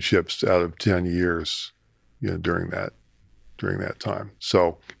 championships out of 10 years, during that time.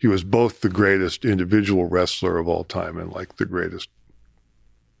 So he was both the greatest individual wrestler of all time and like the greatest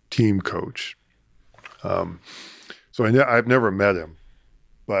team coach. So I've never met him,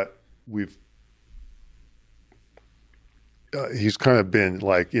 but he's kind of been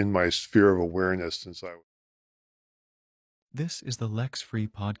like in my sphere of awareness since I was. This is the Lex-Free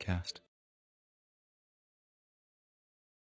podcast,